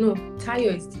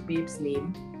Tayo is the babe's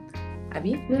name.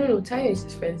 Abi? No, Tayo is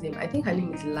his friend's name. I think her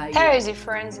name is Layo. Tayo is the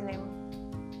friend's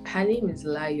name. Her name is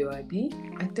Layo, Abi?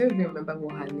 I don't even remember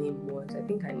what her name was. I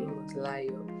think her name was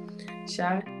Layo.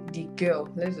 The girl,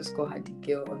 let's just call her the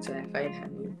girl until I find her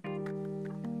name.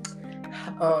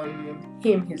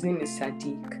 His name is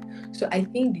Sadiq. So I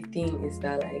think the thing is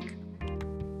that, like,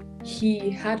 he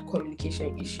had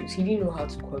communication issues. He didn't know how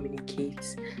to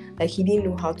communicate. Like, he didn't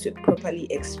know how to properly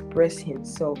express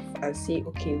himself and say,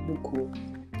 okay, look,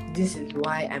 this is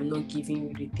why I'm not giving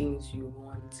you the things you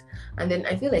want. And then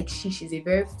I feel like she's a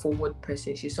very forward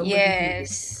person. She's somebody who,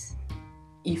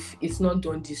 if it's not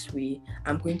done this way,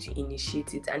 I'm going to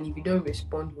initiate it. And if you don't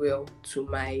respond well to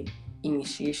my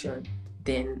initiation,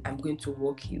 then I'm going to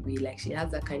walk away. Like, she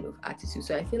has that kind of attitude.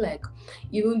 So I feel like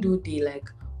even though they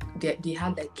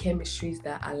had like chemistries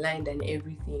that aligned and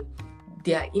everything,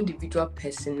 their individual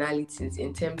personalities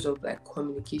in terms of like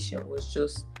communication was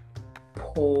just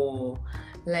poor.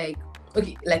 Like,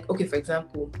 okay, for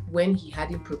example, when he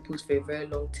hadn't proposed for a very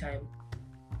long time,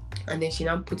 and then she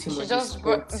now put him on the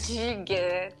spot. Did you get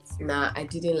it? Nah, I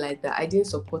didn't like that. I didn't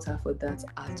support her for that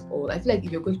at all. I feel like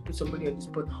if you're going to put somebody on the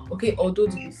spot, okay, although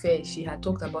to be fair, she had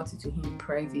talked about it to him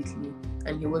privately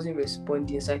and he wasn't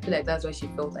responding. So I feel like that's why she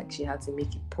felt like she had to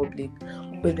make it public.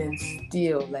 But then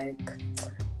still, like,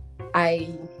 I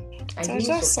didn't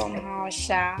just somehow,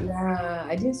 yeah,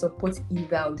 I didn't support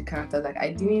either of the characters. Like,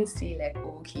 I didn't say like,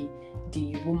 okay,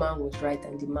 the woman was right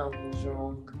and the man was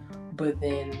wrong. But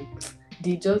then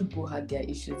they just both had their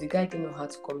issues. The guy didn't know how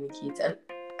to communicate,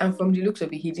 and from the looks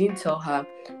of it, he didn't tell her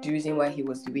the reason why he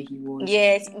was the way he was.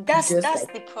 Yes, that's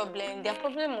the problem. Their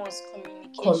problem was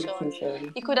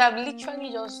communication. He could have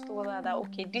literally just told her that,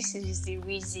 okay, this is the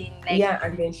reason. Like, yeah,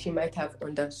 and then she might have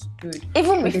understood.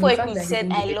 Even before he could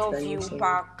said, I love you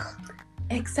back.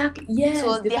 Exactly, yes.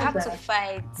 So they had to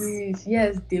fight.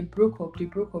 Yes, they broke up. They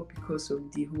broke up because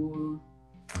of the whole...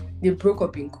 They broke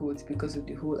up in quotes because of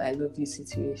the whole I love you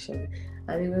situation.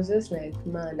 And it was just like,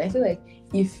 man, I feel like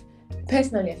if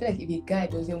a guy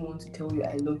doesn't want to tell you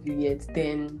I love you yet,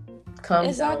 then calm down.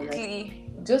 Exactly.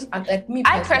 Just act like me.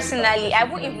 I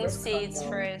wouldn't even say it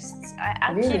first. I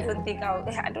actually don't think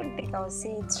I'll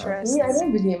say it first. I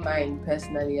don't really mind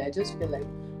personally. I just feel like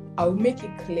I'll make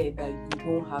it clear that you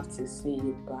don't have to say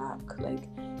it back. Like,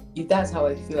 if that's how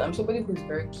I feel, I'm somebody who's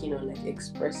very keen on like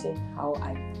expressing how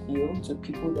I feel to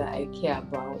people that I care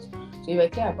about. So if I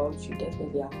care about you,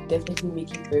 definitely I'll definitely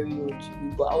make it very known to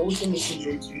you. But I'll also make it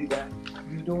known to you that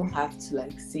you don't have to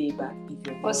like say back if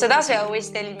you're Oh, so that's why you're always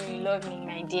telling me you love me in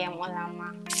my DM,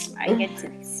 Olama. I get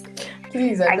it.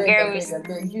 Please, I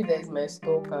beg you, that is my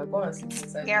stalker. Go and sit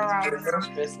inside this book. Don't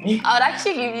stress me. I would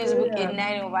actually give this book a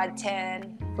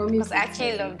 9/10. For me, because I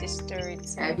actually love this story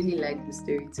too. I really like the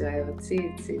story too. I would say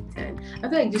it's a 10. I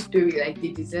feel like this story, like,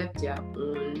 they deserve their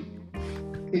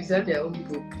own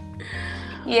book.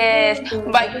 Yes,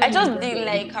 but I just didn't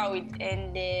like how it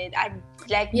ended.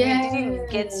 We didn't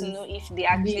get to know if they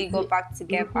actually got back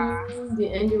together. The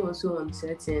ending was so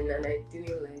uncertain, and I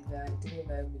didn't like that. I didn't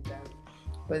vibe with that.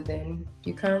 But then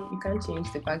you can't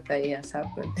change the fact that it has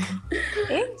happened.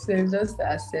 So just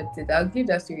accept it. I'll give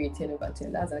that story a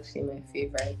 10/10. That's actually my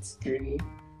favorite story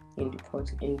in the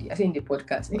podcast,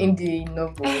 in the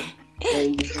novel,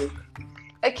 in the book.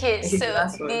 Okay, so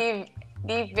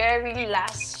the very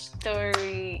last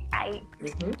story, I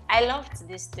loved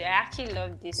this story. I actually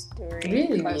loved this story.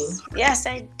 Really? Yes,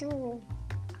 I do.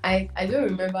 I don't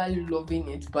remember loving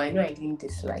it, but I know I didn't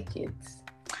dislike it.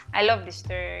 I love the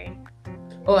story.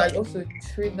 Oh, and also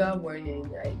trigger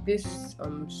warning. This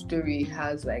story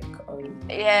has like about rape.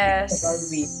 Yes.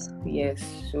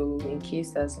 So in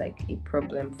case that's like a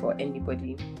problem for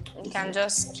anybody, you can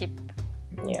just skip.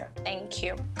 Yeah. Thank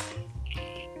you.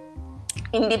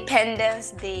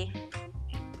 Independence Day.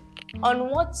 On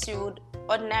what you would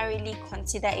ordinarily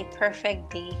consider a perfect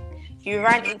day, you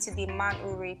ran into the man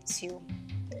who raped you.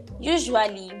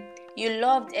 Usually, you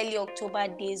loved early October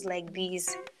days like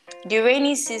these. The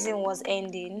rainy season was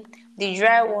ending, the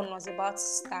dry one was about to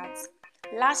start.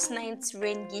 Last night's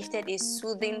rain gifted a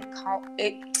soothing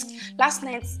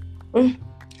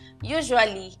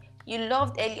Usually, you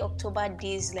loved early October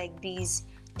days like these.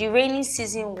 The rainy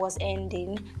season was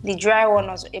ending, the dry one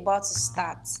was about to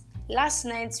start. Last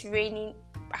night's raining...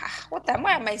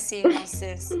 Why am I saying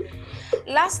nonsense?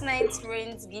 Last night's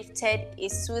rains gifted a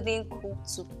soothing cool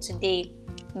to today.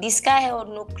 The sky held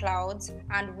no clouds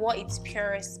and wore its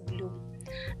purest blue.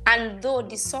 And though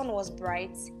the sun was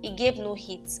bright, it gave no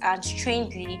heat and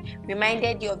strangely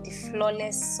reminded you of the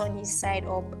flawless sunny side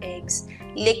up eggs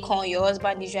Lekon, your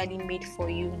husband, usually made for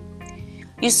you.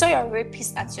 You saw your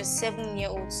rapist at your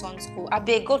 7-year-old son's school. I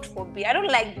beg, God forbid. I don't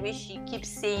like the way she keeps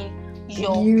saying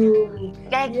you.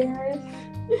 Like, yes.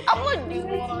 I'm not the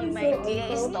one, my dear.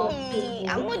 It's not me.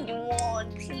 I'm not the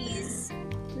one, please.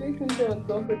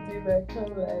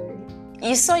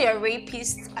 You saw your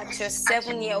rapist at your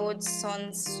 7-year-old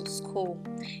son's school.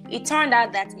 It turned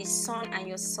out that his son and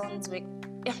yours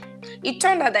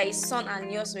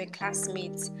were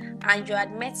classmates, and you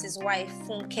had met his wife,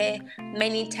 Funke,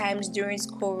 many times during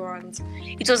school runs.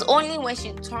 It was only when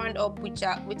she turned up with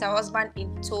her husband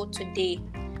in tow today,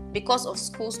 because of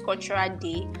school's cultural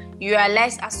day, you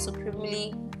realized how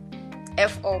supremely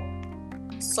F up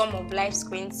some of life's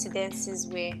coincidences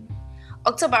were.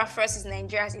 October 1st is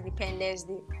Nigeria's Independence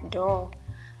Day. Duh.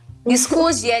 The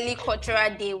school's yearly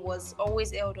cultural day was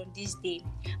always held on this day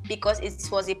because it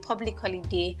was a public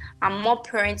holiday and more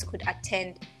parents could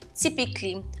attend.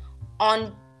 Typically,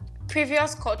 on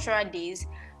previous cultural days,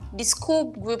 the school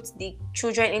grouped the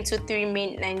children into 3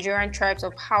 main Nigerian tribes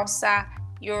of Hausa,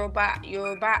 Yoruba,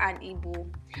 and Igbo,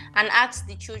 and asked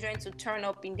the children to turn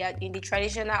up in the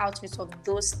traditional outfits of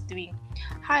those 3.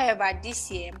 However, this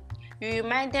year, we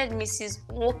reminded Mrs.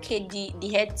 Nwokedi, the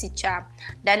head teacher,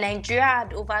 that Nigeria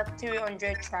had over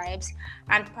 300 tribes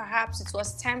and perhaps it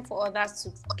was time for others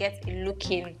to get a look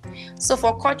in. So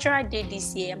for Cultural Day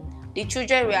this year, the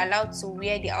children were allowed to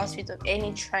wear the outfit of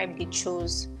any tribe they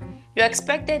chose. You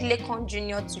expected Lekon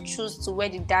Jr. to choose to wear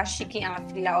the dashiki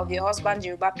and fila of your husband's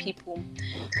Yoruba people,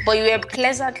 but you were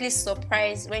pleasantly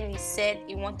surprised when he said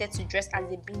he wanted to dress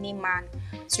as a Bini man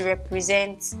to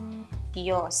represent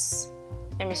yours.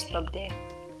 Let me stop there.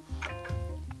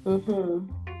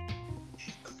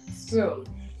 So,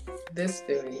 this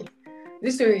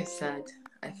story is sad.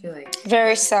 I feel like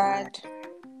very sad.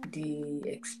 The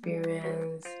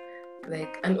experience,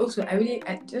 and also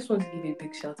I just want to give a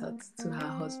big shout out to her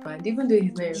husband, even though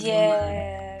he's not a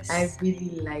man. I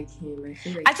really like him. I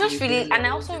feel like I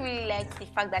also really like the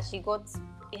fact that she got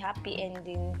a happy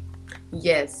ending.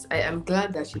 Yes, I am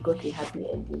glad that she got a happy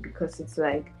ending because it's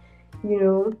like,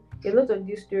 a lot of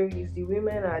these stories, the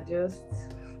women are just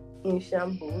in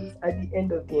shambles at the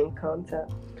end of the encounter.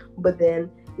 But then,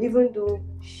 even though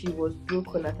she was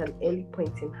broken at an early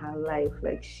point in her life,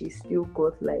 she still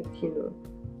got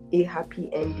a happy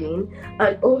ending.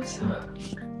 And also,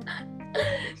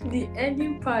 The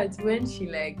ending part when she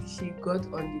got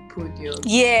on the podium.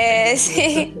 Yes.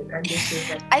 And then she was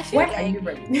like, I feel why like are you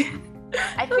running?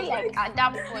 I feel like at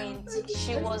that point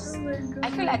she was. Oh my God.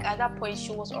 I feel like at that point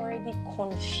she was already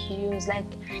confused. Like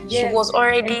Yes, she was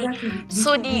already. exactly.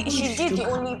 So she did the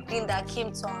only thing that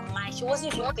came to her mind. She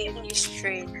wasn't even thinking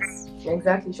straight.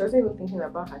 Exactly. She wasn't even thinking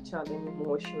about her child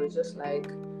anymore. She was just like,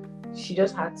 she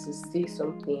just had to say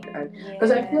something, and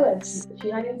because I feel like she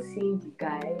hadn't seen the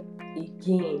guy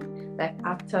again, like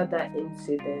after that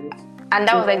incident. And that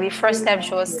So, was like the first time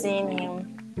she was seeing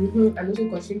him. Mm-hmm. And also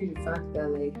considering the fact that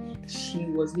like she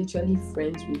was literally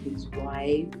friends with his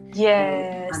wife.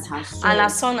 Yes. And her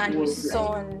son and his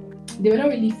son. They were not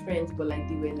really friends, but like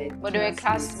they were like. But they were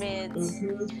classmates.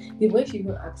 Mm-hmm. When she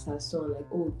even asked her son, like,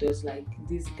 "Oh, does like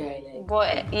this guy like?"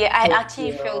 But yeah, I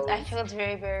felt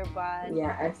very, very bad.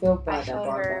 Yeah, I felt bad I felt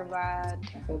about very that. bad.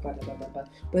 I felt bad about that.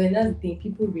 But then that's the thing,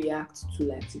 people react to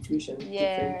like situations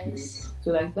differently.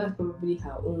 So like that's probably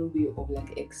her own way of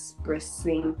like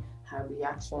expressing her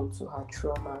reaction to her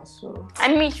trauma. So I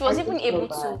mean, she was even able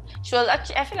to. She was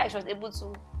actually. I feel like she was able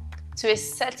to a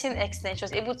certain extent. She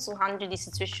was able to handle the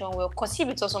situation well. Because if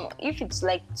it's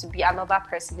like to be another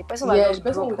person, the person was just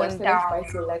broken down.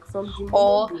 Fighting, like from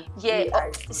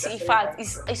in fact,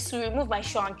 it's to remove my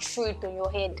shoe and throw it on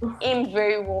your head. Aim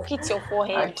very well, hit your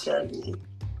forehead.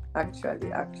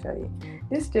 Actually,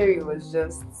 this story was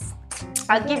just.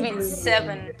 I'll give it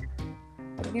 7.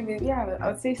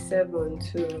 I'd say 7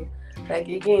 too. Like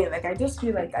again, like I just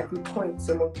feel like at the point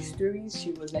some of the stories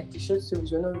she was like the short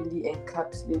stories were not really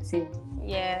encapsulating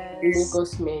the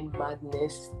Lagos men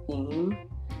madness theme.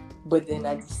 But then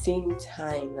at the same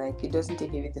time, like it doesn't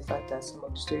take away the fact that some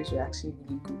of the stories were actually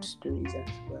really good stories as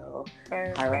well.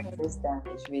 Her writing style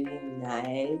is really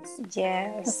nice.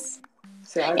 Yes.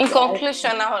 So in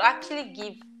conclusion, I would actually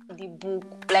give the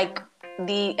book, like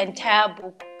the entire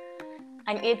book,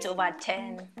 an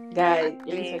 8/10. Guys,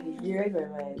 you read my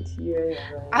mind.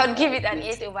 I would give it an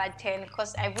 8/10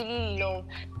 because I really love,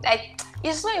 like,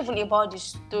 it's not even about the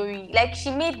story. Like she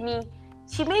made me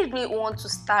want to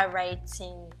start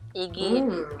writing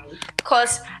again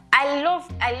because I love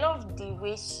the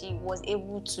way she was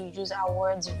able to use her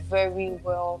words very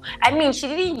well. I mean, she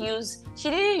didn't use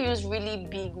really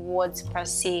big words per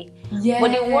se,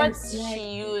 but the words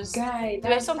she used, there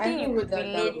was something you could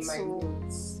relate to.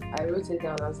 I wrote it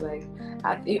down. I was like,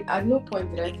 at no point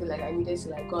did I feel like I needed to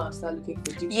like go and start looking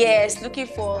for dictionary. Yes, looking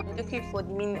for the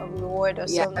meaning of the word or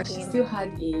something. Yeah, she still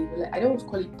had I don't want to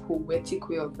call it poetic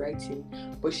way of writing,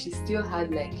 but she still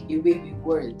had like a way with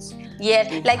words. Yes,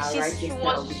 like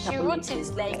she wrote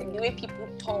it like the way people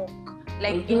talk,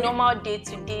 like in normal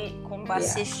day-to-day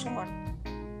conversation.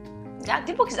 Yeah,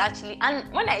 the book is actually,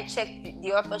 and when I checked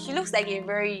the author, she looks like a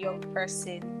very young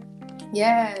person.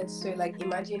 Yeah, so like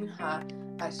imagine her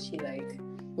as she like,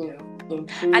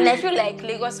 improved. And I feel like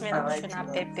Lagos men have shown her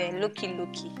Pepe,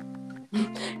 Loki.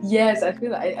 Yes, I feel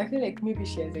like maybe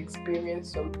she has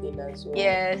experienced something as well.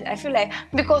 Yes, I feel like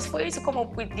because for you to come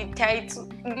up with the title,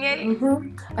 I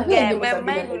feel like there must have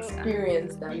been an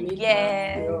experience that made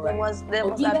her, there must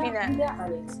have been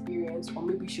an experience, or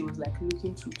maybe she was like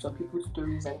looking through some people's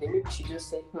stories, and then maybe she just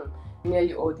said,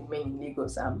 nearly all the men in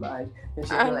Lagos are mad. And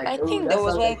she was like, I think there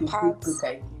was one part.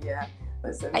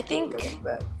 I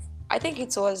think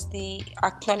it was the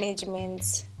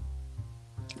acknowledgement.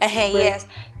 Yes.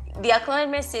 The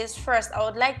acknowledgement says, first, I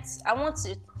want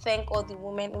to thank all the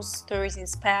women whose stories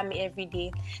inspire me every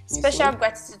day. Special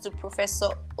gratitude to Professor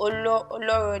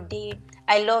Olorode.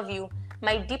 I love you.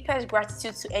 My deepest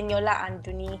gratitude to Eniola and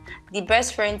Duni, the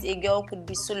best friends a girl could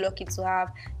be so lucky to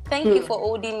have. Thank you for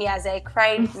holding me as I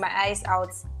cried my eyes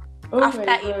out after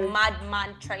a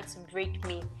madman tried to break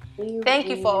me. Thank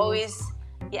you for always.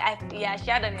 She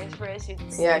had an experience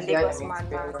with Lagos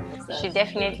madman. She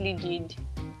definitely did.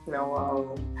 No,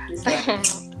 wow. It's like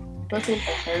nothing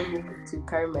can me to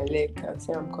carry my leg and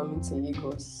say I'm coming to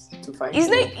Lagos to find you.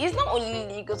 It's not only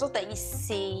Lagos, what you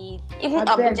say. Even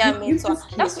Abuja means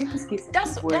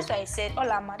that's why I said,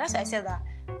 Olama, that's why I said that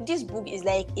this book is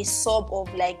like a sub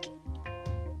of like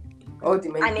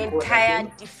an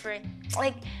entire different,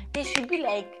 like there should be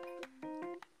like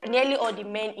nearly all the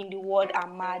men in the world are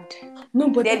mad. No,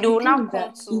 but they do not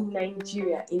come to in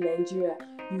Nigeria,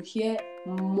 you hear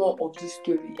more of this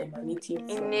story emanating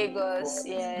in Lagos.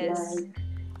 Yes, like,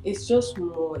 it's just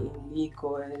more in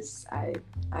Lagos. I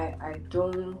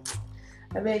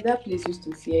mean, that place used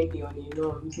to fear me on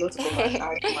it's not come and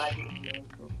act mad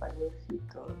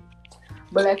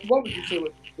but like, what would you say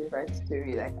was your favorite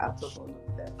story, like out of all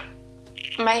of them?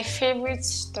 My favorite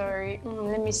story,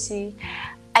 let me see.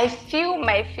 I feel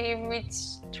my favorite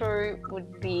story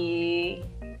would be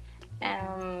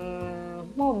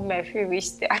What would my favorite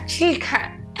story? Actually,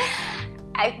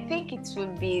 I think it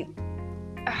would be.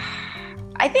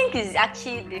 I think it's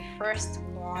actually the first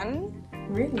one.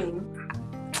 Really?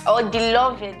 Or The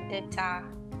Love Vendetta.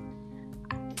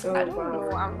 Oh, I don't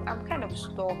know. I'm kind of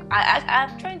stuck.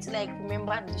 I'm trying to like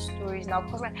remember the stories now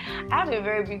because like, I have a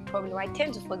very big problem. I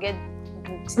tend to forget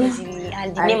books easily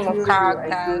and the name of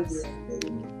characters.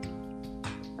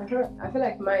 I feel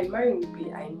like mine would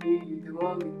be I Knew You, the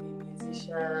one with the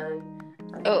musician.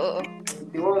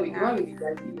 The one with the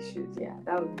daddy issues. Yeah,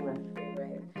 that would be my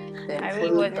favorite. Then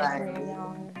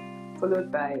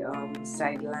followed by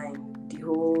Sideline, the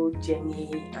whole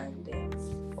Jenny and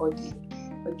Audie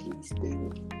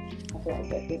story.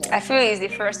 I feel it's the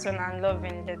first one and Love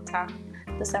Vendetta.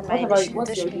 Those are my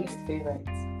what's your least favorite?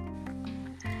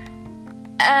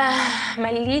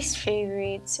 My least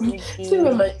favorite would be.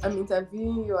 I'm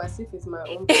interviewing you as if it's my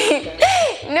own podcast.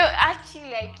 No,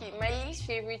 actually, like my least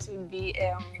favorite would be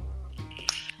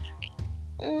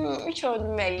which one would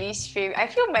be my least favorite? I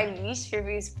feel my least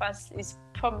favorite is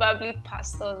probably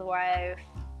Pastor's Wife.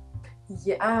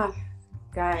 Yeah,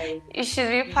 guys. It should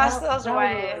be Pastor's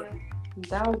Wife.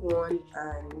 That one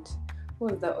and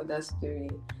what was that other story?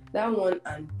 That one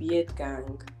and Beard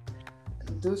Gang.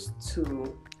 Those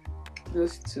two.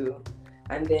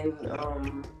 And then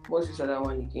what's this other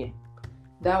one again?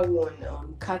 That one,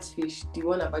 Catfish, the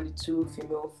one about the two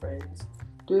female friends.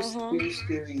 Those three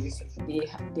stories,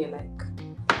 they're like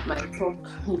my top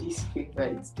least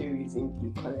favorite stories in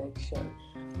the collection.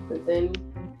 But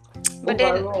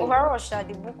then overall,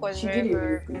 the book was very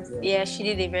good. Yeah, she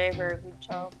did a very, very good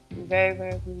job. Very,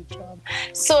 very good job.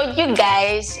 So you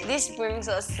guys, this brings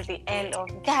us to the end of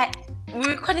that. We're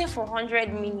recording for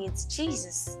 100 minutes.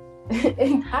 Jesus.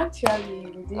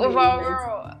 Actually, we did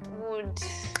overall,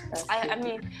 I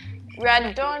mean, we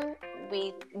are done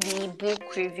with the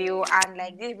book review, and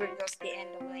like this brings us to the end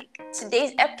of like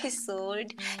today's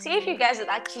episode. So if you guys would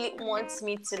actually want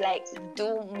me to like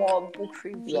do more book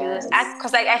reviews,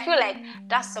 because like I feel like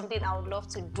that's something I would love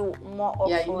to do more often.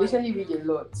 Yeah, you usually read a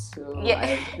lot, so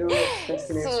yeah.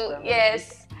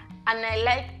 Yes, and I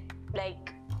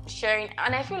like sharing,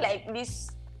 and I feel like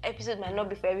this episode might not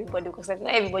be for everybody because like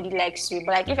not everybody likes to read,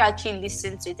 but like if you actually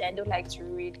listen to it, I don't like to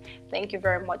read. Thank you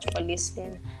very much for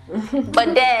listening.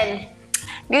 But then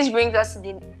this brings us to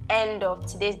the end of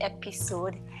today's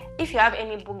episode. If you have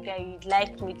any book that you'd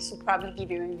like me to probably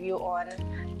give a review on,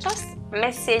 just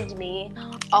message me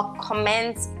or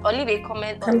comment or leave a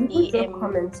comment on the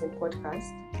comments in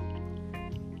podcast.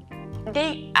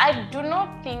 I do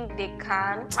not think they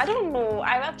can. I don't know.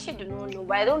 I actually do not know,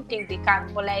 but I don't think they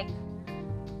can. But like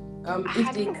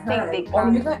if they can, or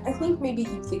I think maybe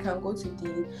if they can go to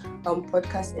the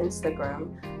podcast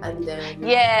Instagram and then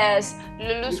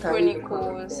Lulu's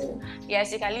Chronicles.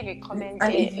 Yes, you can leave a comment.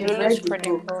 And if you Lulu's read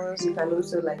the book, you can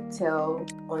also like tell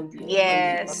on the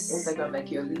Instagram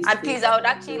like your least. And please, I would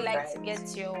actually like to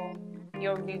get your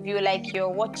review, like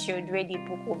what you'd read the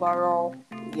book overall.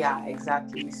 Yeah,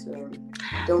 exactly. So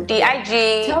the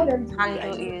IG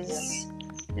handle is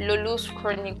Lulu's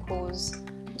Chronicles.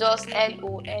 Just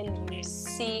LOLUCHRO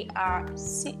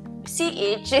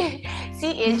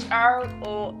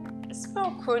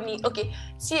spell chronic. Okay,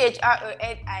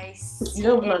 CHRONICLES. You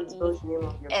don't want to spell the name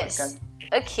of your podcast.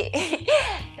 Okay,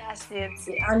 that's it.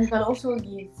 And you can also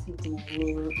leave the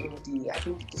name in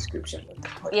the description of the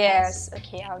podcast. Yes,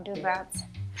 okay, I'll do that.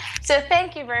 So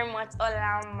thank you very much,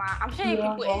 Olama. I'm sure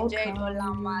people enjoyed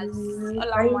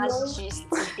Olama's gist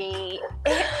today.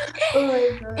 Oh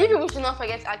my God. If people should not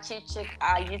forget to actually check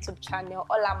our YouTube channel,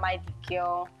 Olama the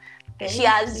Girl. She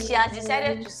has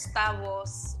decided to starve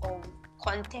us of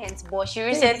content, but she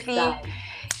recently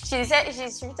decided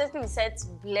to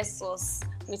bless us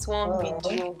with one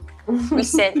video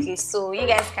recently. So you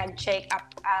guys can check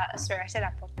our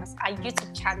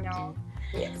YouTube channel.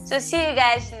 Yes. So see you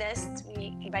guys next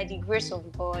week by the grace of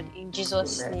God in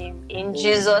Jesus' name. In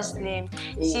Jesus' name.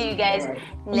 See you guys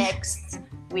next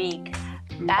week.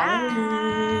 Bye.